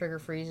reason I got trigger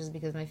freeze is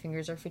because my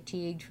fingers are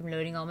fatigued from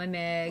loading all my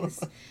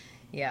mags.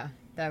 Yeah,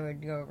 that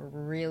would go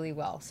really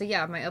well. So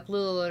yeah, my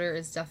Uplulo loader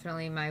is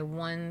definitely my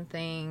one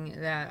thing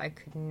that I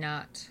could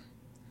not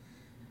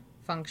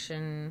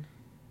function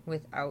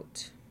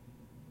without.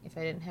 If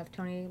I didn't have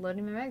Tony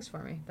loading my mags for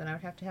me, then I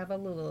would have to have a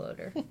Lula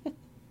loader.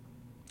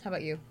 How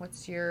about you?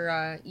 What's your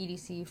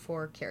EDC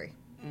for carry?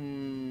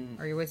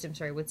 Or your wisdom,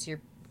 sorry, what's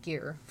your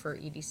gear for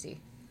EDC?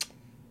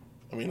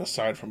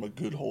 Aside from a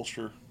good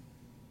holster,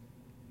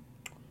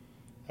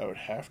 I would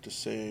have to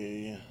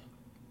say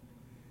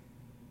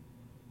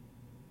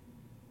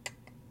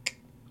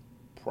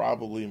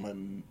probably my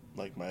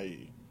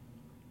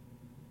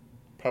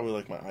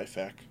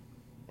IFAK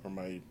or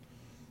my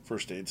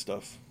first aid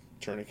stuff,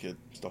 tourniquet,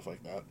 stuff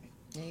like that.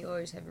 Yeah, you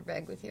always have your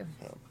bag with you.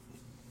 Yeah.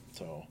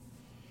 So,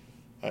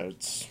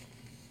 it's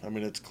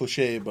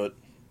cliche, but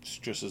it's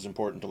just as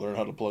important to learn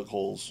how to plug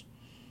holes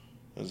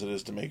as it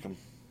is to make them.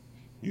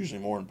 Usually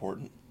more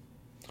important.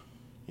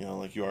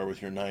 Like you are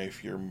with your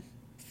knife, you're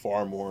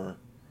far more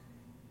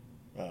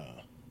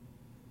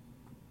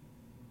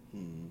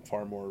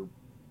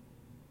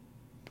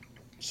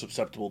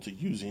susceptible to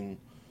using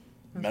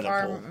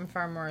medical. I'm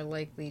far more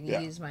likely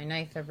to use my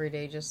knife every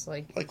day, just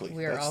like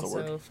we are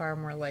also far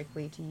more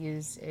likely to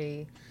use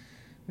a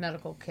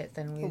medical kit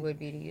than we would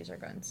be to use our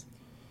guns.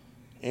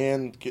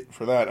 And get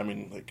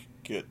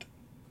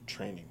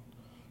training.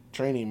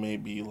 Training may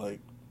be like,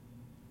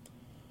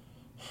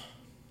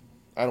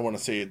 I don't want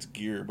to say it's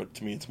gear, but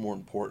to me it's more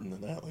important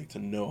than that. Like, to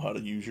know how to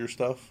use your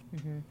stuff,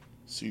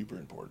 super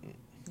important.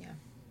 Yeah.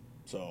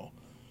 So,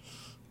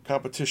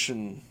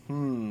 competition,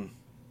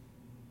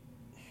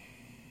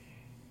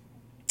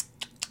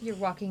 You're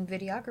walking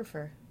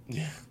videographer.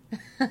 Yeah.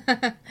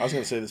 I was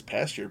going to say this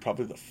past year,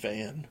 probably the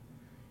fan.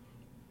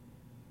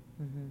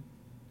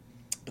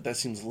 But that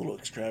seems a little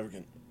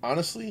extravagant.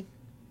 Honestly,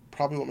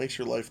 probably what makes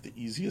your life the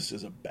easiest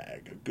is a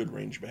bag, a good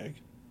range bag.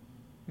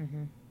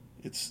 Mm-hmm.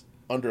 It's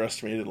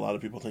underestimated. A lot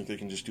of people think they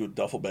can just do a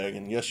duffel bag,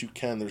 and yes, you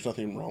can. There's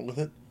nothing wrong with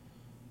it.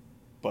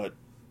 But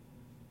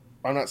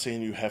I'm not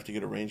saying you have to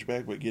get a range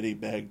bag, but get a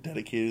bag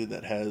dedicated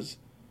that has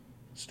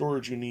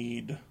storage you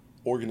need,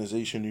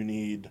 organization you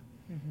need,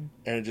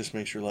 and it just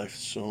makes your life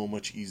so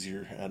much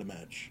easier at a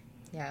match.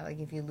 Yeah, like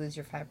if you lose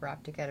your fiber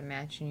optic at a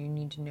match and you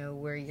need to know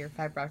where your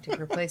fiber optic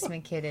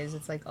replacement kit is,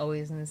 it's like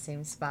always in the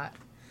same spot.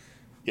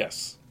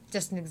 Yes.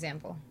 Just an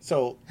example.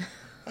 So,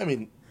 I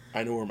mean,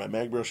 I know where my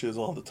mag brush is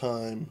all the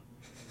time.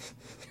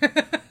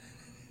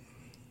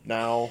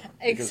 Now,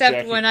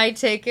 except when I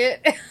take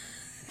it.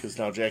 Because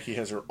now Jackie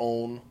has her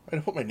own. I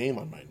had to put my name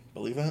on mine.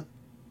 Believe that?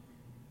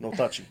 No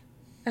touchy.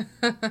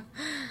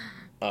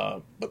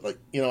 But, like,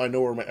 you know, I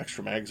know where my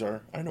extra mags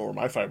are. I know where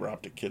my fiber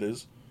optic kit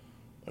is.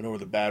 I know where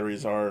the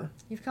batteries are.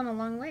 You've come a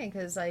long way,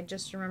 because I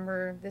just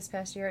remember this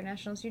past year at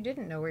Nationals, you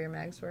didn't know where your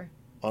mags were.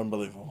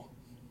 Unbelievable.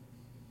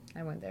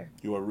 I went there.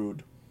 You are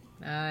rude.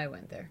 I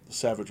went there. The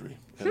savagery.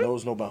 And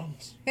knows no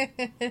bounds.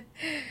 I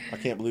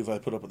can't believe I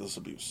put up with this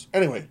abuse.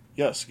 Anyway,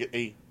 yes, get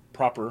a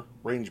proper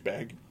range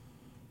bag.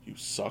 You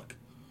suck.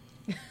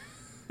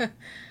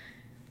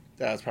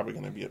 That's probably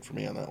going to be it for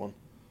me on that one.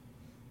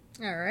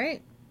 All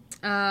right.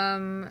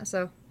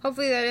 So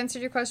hopefully that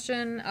answered your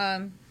question.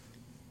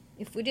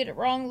 If we did it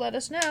wrong, let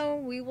us know.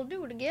 We will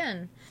do it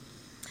again.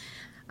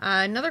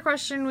 Another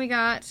question we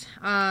got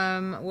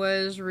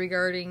was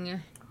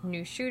regarding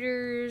new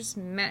shooters,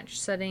 match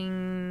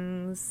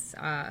settings.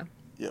 Yeah,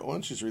 why don't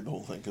you just read the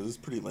whole thing, because it's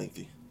pretty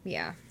lengthy.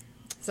 Yeah.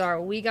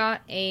 So we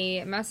got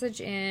a message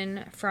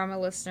in from a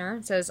listener.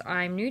 It says,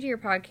 I'm new to your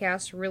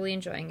podcast, really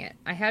enjoying it.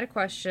 I had a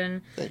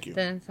question. Thank you.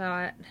 Then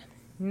thought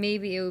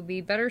maybe it would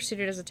be better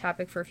suited as a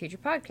topic for a future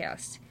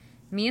podcast.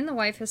 Me and the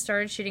wife have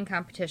started shooting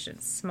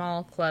competitions,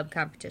 small club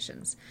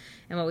competitions.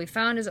 And what we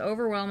found is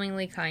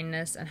overwhelmingly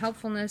kindness and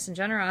helpfulness and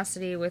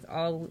generosity with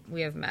all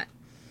we have met.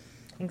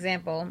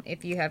 Example,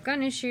 if you have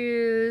gun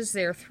issues,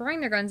 they're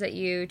throwing their guns at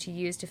you to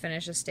use to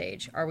finish a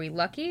stage. Are we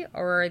lucky,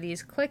 or are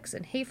these cliques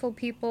and hateful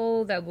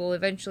people that we'll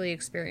eventually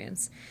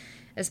experience?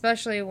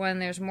 Especially when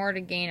there's more to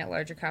gain at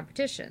larger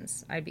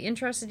competitions. I'd be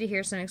interested to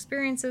hear some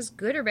experiences,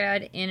 good or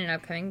bad, in an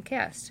upcoming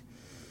cast.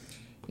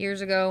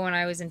 Years ago, when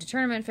I was into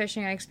tournament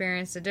fishing, I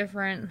experienced a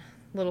different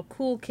little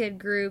cool kid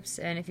groups,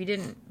 and if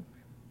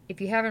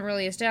you haven't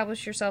really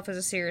established yourself as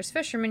a serious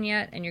fisherman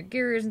yet, and your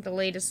gear isn't the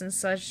latest and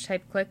such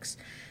type cliques,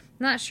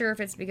 not sure if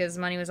it's because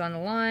money was on the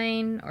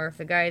line, or if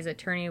the guys at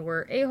tourney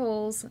were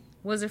a-holes,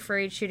 was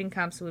afraid shooting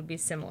comps would be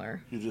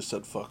similar. You just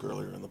said fuck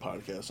earlier in the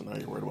podcast, and now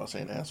you're worried about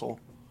saying asshole.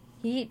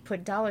 He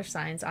put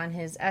 $signs on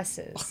his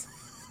S's.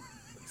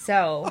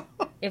 So,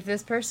 if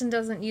this person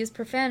doesn't use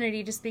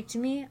profanity to speak to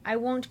me, I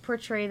won't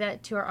portray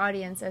that to our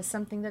audience as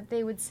something that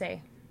they would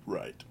say.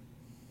 Right.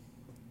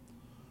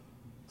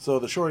 So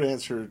the short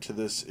answer to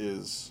this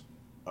is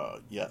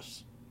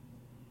yes.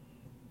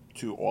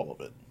 To all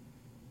of it.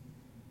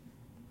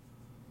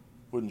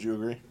 Wouldn't you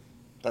agree?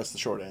 That's the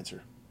short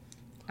answer.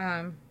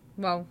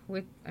 Well,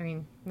 with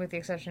the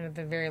exception of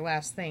the very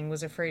last thing,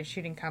 was afraid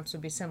shooting comps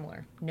would be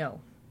similar. No.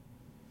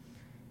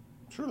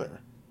 Sure they are.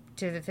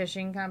 To the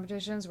fishing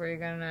competitions where you're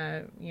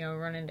gonna,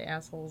 run into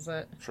assholes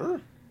that...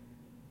 Sure.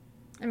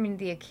 I mean,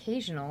 the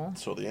occasional...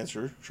 So the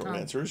short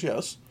answer is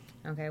yes.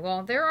 Okay,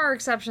 well, there are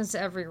exceptions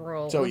to every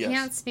rule. So, we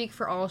can't speak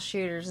for all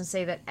shooters and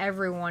say that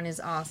everyone is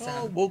awesome.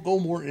 Well, we'll go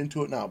more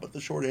into it now, but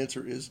the short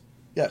answer is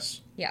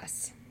yes.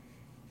 Yes.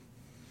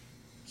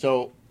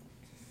 So,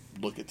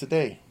 look at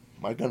today.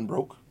 My gun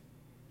broke.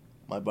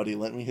 My buddy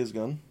lent me his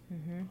gun.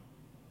 Mm-hmm.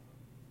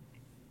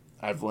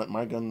 I've lent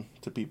my gun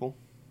to people.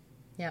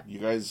 Yep. You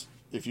guys,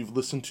 if you've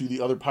listened to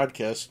the other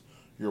podcast,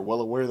 you're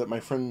well aware that my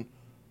friend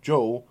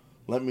Joe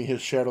lent me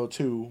his Shadow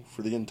 2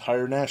 for the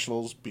entire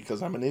Nationals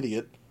because I'm an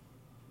idiot.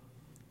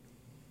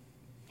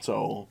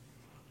 So...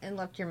 And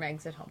left your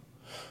mags at home.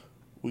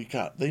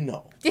 They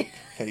know. Okay,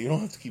 you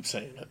don't have to keep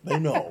saying it. They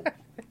know.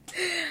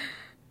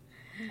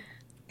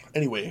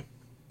 Anyway,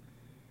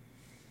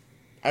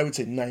 I would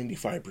say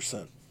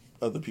 95%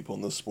 of the people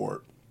in this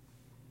sport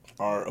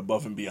are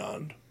above and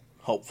beyond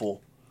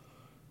helpful,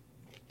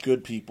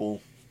 good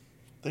people.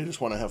 They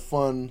just want to have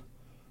fun,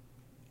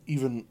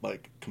 even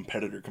like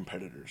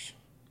competitors.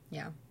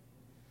 Yeah.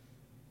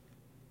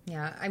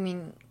 Yeah, I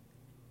mean,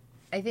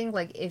 I think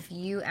like if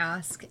you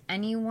ask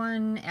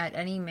anyone at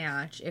any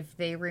match if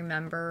they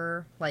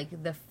remember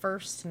like the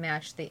first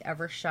match they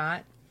ever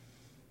shot,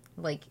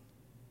 like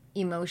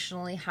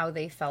emotionally how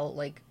they felt,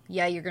 like,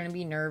 yeah, you're going to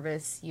be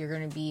nervous, you're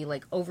going to be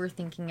like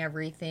overthinking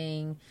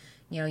everything,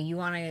 you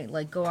want to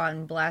like go out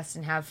and blast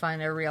and have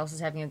fun, everybody else is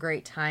having a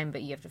great time,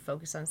 but you have to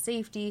focus on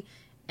safety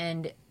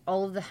and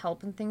all of the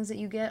help and things that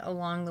you get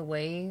along the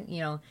way.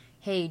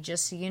 Hey,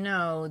 just so you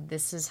know,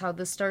 this is how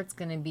the start's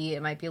going to be,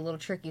 it might be a little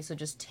tricky, so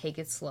just take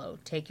it slow,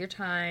 take your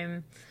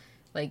time.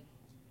 Like,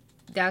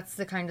 that's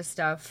the kind of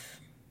stuff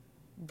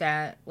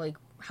that like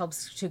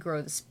helps to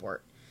grow the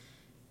sport.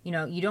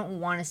 You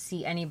don't want to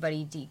see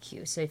anybody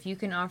DQ. So if you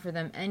can offer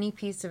them any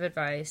piece of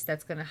advice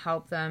that's going to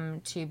help them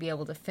to be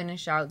able to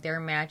finish out their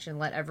match and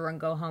let everyone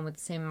go home with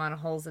the same amount of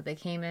holes that they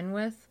came in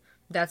with,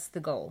 that's the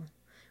goal.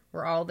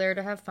 We're all there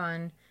to have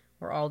fun.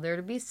 We're all there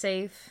to be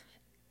safe,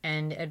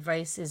 and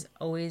advice is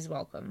always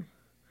welcome.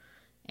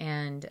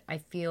 And I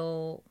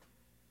feel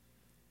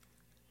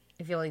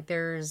like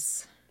there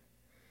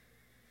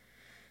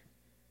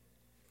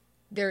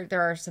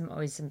are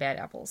always some bad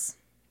apples.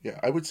 Yeah,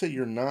 I would say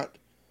you're not.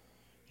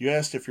 You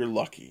asked if you're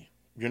lucky.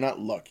 You're not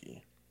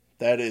lucky.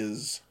 That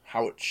is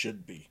how it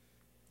should be.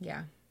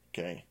 Yeah.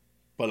 Okay.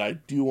 But I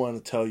do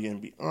want to tell you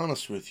and be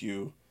honest with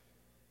you.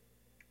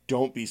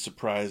 Don't be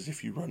surprised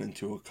if you run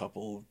into a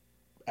couple of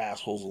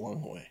assholes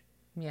along the way.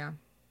 Yeah.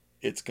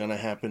 It's going to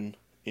happen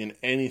in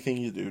anything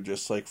you do,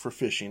 just like for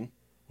fishing,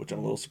 which I'm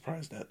a little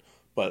surprised at.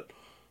 But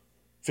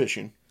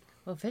fishing.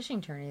 Well,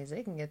 fishing tourneys,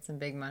 they can get some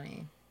big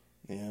money.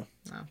 Yeah.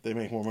 Oh. They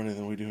make more money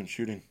than we do in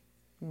shooting.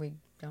 We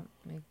don't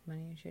make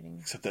money in shooting.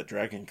 Except that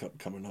Dragon Cup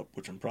coming up,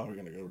 which I'm probably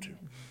going to go to.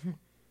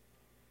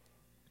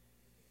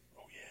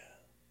 Oh,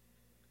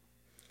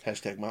 yeah.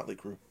 Hashtag Motley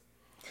Crew.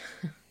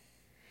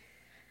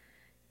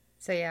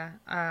 So, yeah.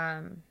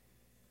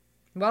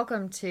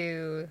 Welcome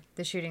to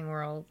the shooting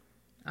world.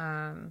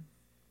 We're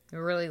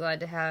really glad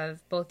to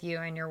have both you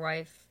and your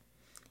wife.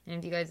 And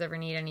if you guys ever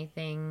need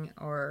anything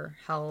or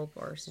help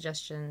or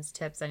suggestions,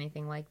 tips,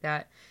 anything like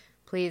that,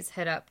 please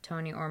hit up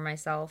Tony or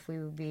myself. We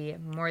would be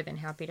more than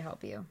happy to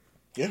help you.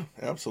 Yeah,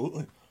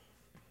 absolutely.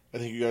 I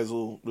think you guys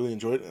will really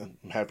enjoy it.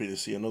 I'm happy to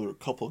see another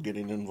couple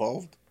getting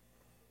involved.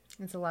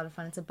 It's a lot of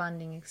fun. It's a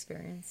bonding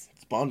experience.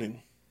 It's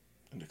bonding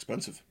and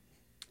expensive.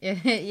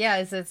 Yeah,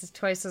 it's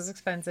twice as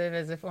expensive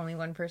as if only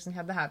one person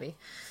had the hobby.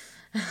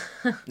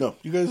 No,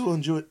 you guys will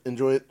enjoy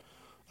it.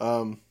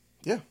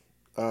 Yeah.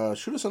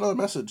 Shoot us another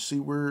message. See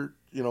where,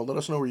 let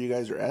us know where you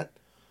guys are at.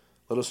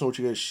 Let us know what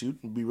you guys shoot.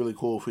 It'd be really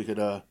cool if we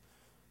could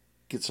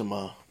get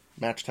some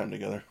match time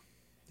together.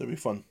 That'd be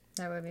fun.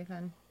 That would be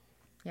fun.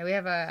 Yeah, we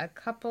have a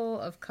couple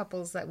of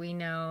couples that we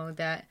know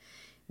that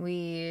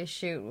we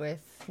shoot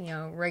with,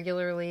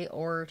 regularly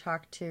or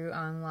talk to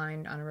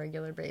online on a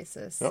regular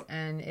basis. Yep.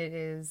 And it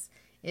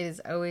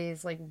is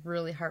always like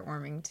really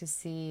heartwarming to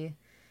see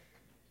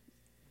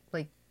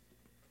like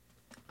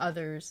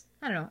others.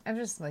 I don't know. I'm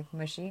just like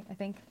mushy, I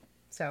think.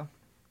 So,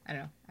 I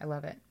don't know. I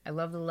love it. I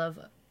love the love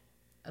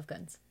of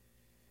guns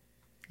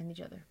and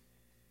each other.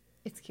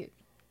 It's cute.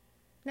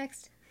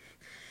 Next.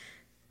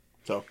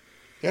 So,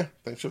 yeah,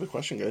 thanks for the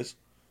question, guys.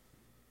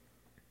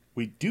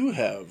 We do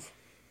have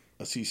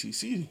a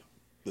CCC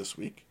this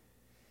week.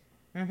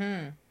 Mm-hmm.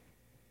 Are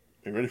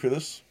you ready for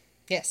this?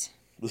 Yes.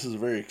 This is a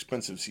very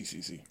expensive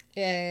CCC.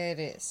 It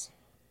is.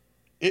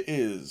 It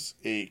is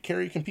a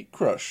carry compete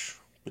crush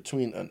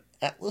between an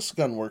Atlas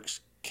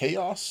Gunworks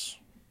Chaos,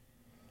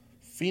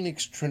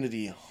 Phoenix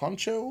Trinity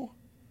Honcho,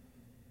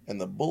 and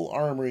the Bull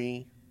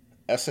Armory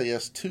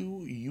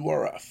SAS-2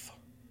 URF.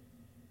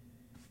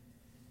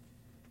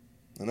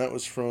 And that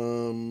was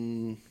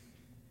from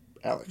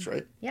Alex,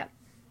 right? Yep.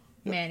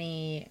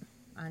 Manny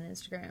on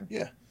Instagram.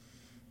 Yeah.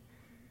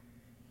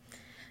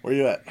 Where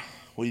you at?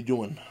 What are you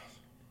doing?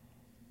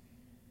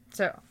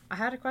 So, I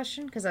had a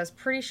question because I was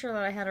pretty sure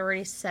that I had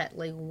already set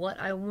like what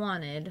I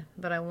wanted,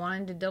 but I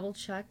wanted to double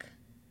check.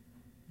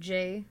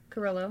 Jay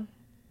Carrillo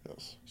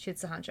Yes.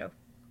 shoots the Honcho.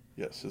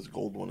 Yes, his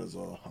gold one is a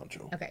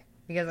Honcho. Okay,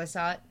 because I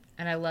saw it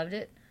and I loved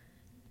it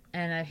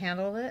and I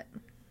handled it,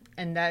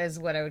 and that is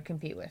what I would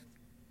compete with.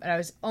 But I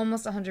was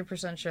almost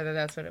 100% sure that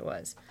that's what it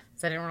was.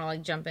 So I didn't want to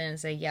like jump in and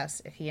say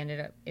yes if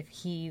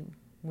he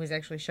was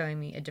actually showing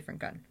me a different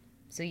gun.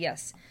 So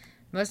yes,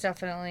 most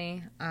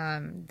definitely,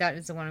 that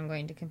is the one I'm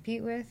going to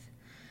compete with.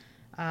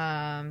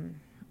 I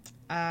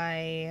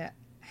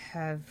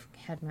have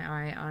had my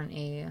eye on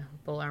a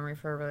Bull Armory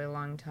for a really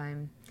long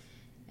time,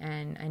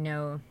 and I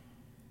know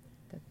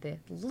that the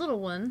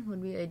little one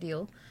would be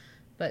ideal,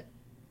 but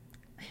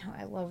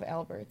I love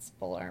Albert's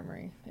Bull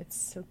Armory. It's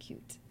so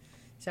cute.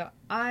 So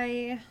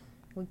I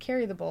would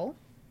carry the Bull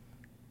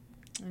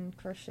and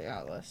crush the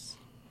Atlas.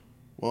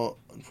 Well,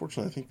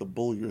 unfortunately, I think the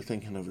bull you're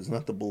thinking of is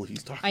not the bull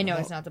he's talking about. I know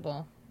it's not the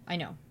Bull. I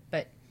know,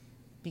 but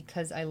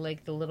because I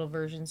like the little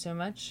version so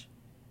much,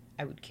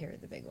 I would carry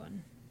the big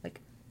one. Like,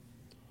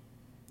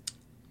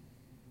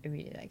 I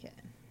really like it.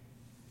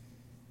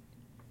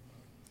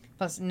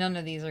 Plus, none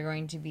of these are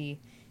going to be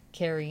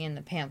carry in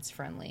the pants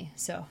friendly,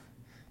 so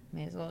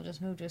may as well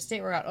just move to a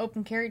state where I got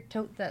open carry,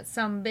 tote that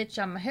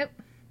sumbitch on my hip,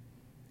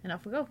 and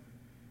off we go.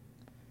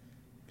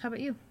 How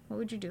about you? What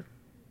would you do?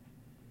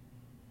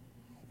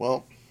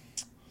 Well,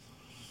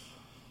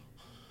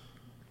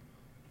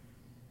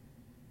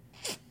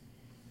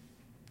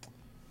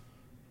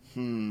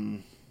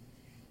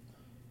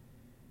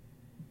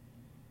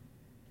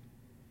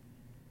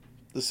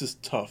 this is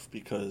tough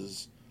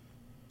because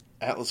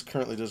Atlas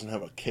currently doesn't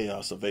have a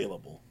Chaos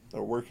available.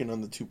 They're working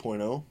on the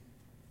 2.0,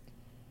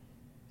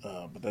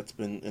 but that's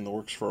been in the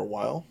works for a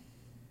while.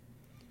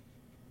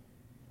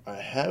 I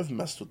have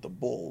messed with the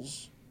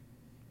Bulls.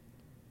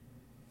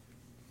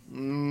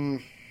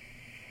 I'm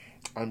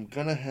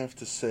gonna have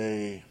to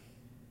say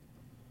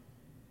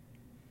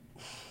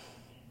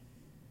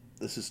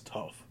this is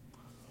tough.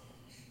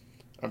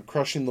 I'm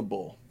crushing the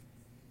Bull.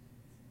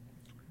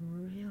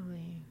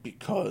 Really?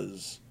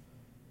 Because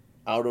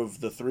out of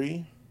the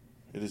three,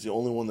 It is the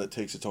only one that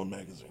takes its own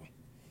magazine.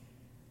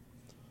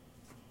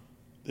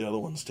 The other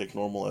ones take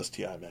normal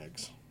STI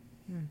mags.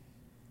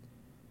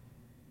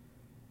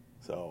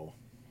 So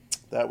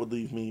that would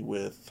leave me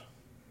with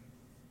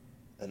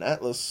an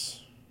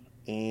Atlas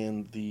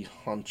and the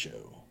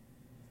Honcho.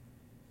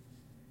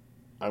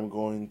 I'm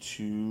going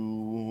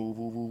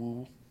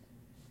to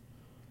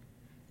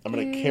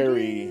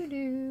carry...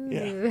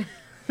 Yeah.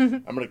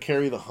 I'm going to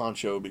carry the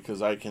Honcho because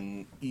I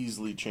can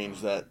easily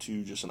change that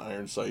to just an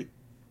iron sight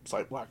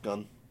black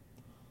gun.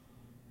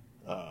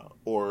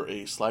 Or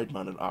a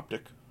slide-mounted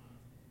optic.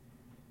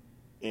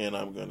 And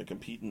I'm going to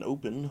compete in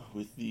open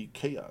with the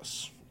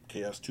Chaos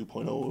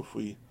 2.0 if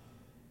we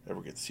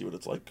ever get to see what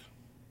it's like.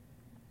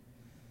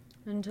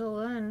 Until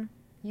then,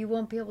 you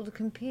won't be able to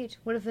compete.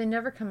 What if they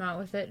never come out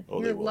with it?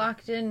 Oh, You're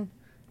locked in.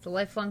 It's a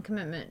lifelong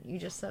commitment. You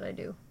just said I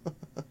do.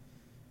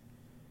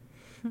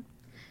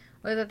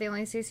 Was that the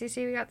only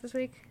CCC we got this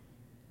week?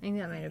 I think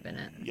that might have been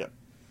it. Yep,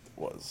 it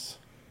was.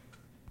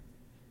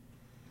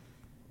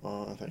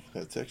 I think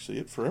that's actually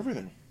it for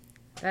everything.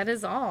 That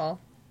is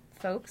all,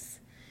 folks.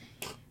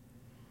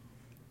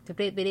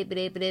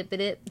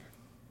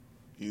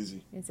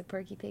 Easy. It's a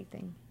Porky Pig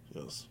thing.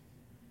 Yes.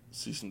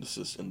 Cease and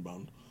desist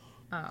inbound.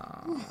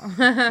 Oh.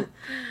 Not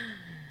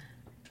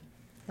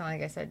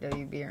like I said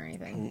WB or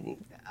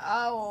anything.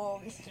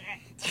 Oh,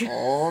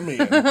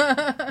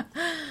 man.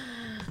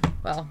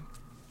 Well,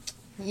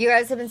 you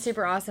guys have been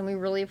super awesome. We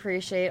really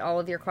appreciate all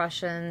of your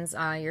questions,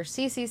 your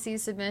CCC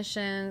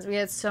submissions. We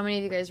had so many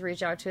of you guys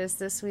reach out to us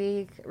this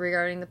week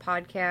regarding the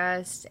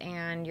podcast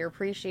and your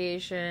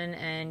appreciation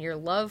and your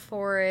love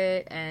for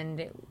it.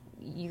 And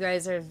you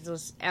guys have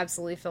just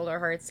absolutely filled our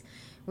hearts.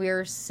 We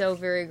are so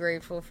very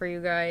grateful for you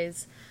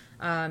guys.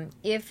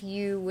 If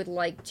you would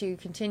like to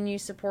continue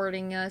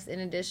supporting us,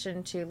 in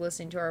addition to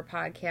listening to our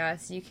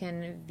podcast, you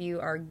can view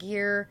our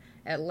gear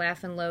at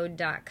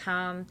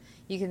laughandload.com.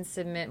 You can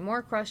submit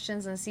more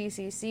questions and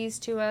CCCs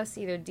to us,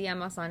 either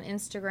DM us on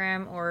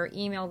Instagram or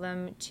email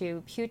them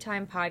to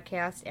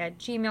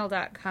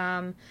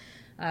pewtimepodcast@gmail.com.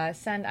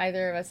 Send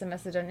either of us a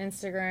message on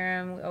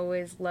Instagram. We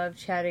always love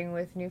chatting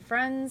with new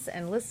friends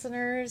and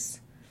listeners.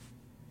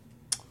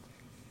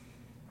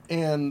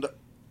 And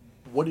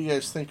what do you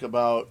guys think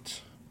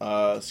about,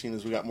 seeing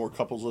as we got more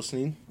couples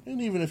listening,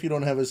 and even if you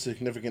don't have a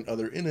significant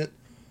other in it,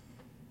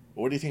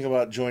 what do you think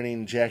about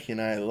joining Jackie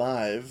and I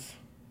live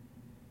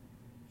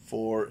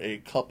for a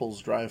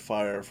couples dry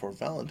fire for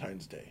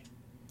Valentine's Day?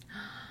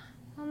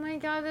 Oh my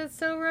god, that's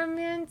so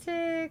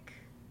romantic.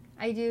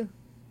 I do.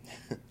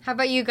 How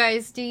about you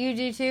guys? Do you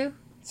do too?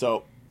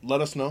 So,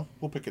 let us know.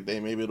 We'll pick a day.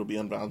 Maybe it'll be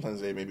on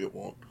Valentine's Day. Maybe it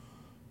won't.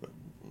 But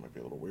it might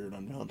be a little weird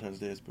on Valentine's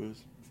Day, I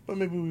suppose. But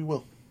maybe we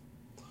will.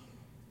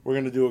 We're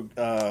going to do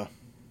a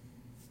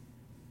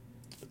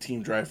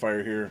team dry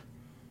fire here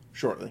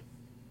shortly.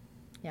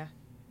 Yeah.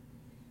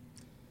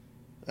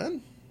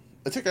 And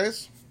that's it,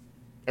 guys.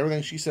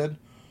 Everything she said.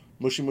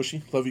 Mushy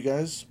mushy. Love you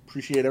guys.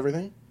 Appreciate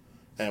everything.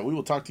 And we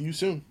will talk to you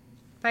soon.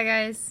 Bye,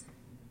 guys.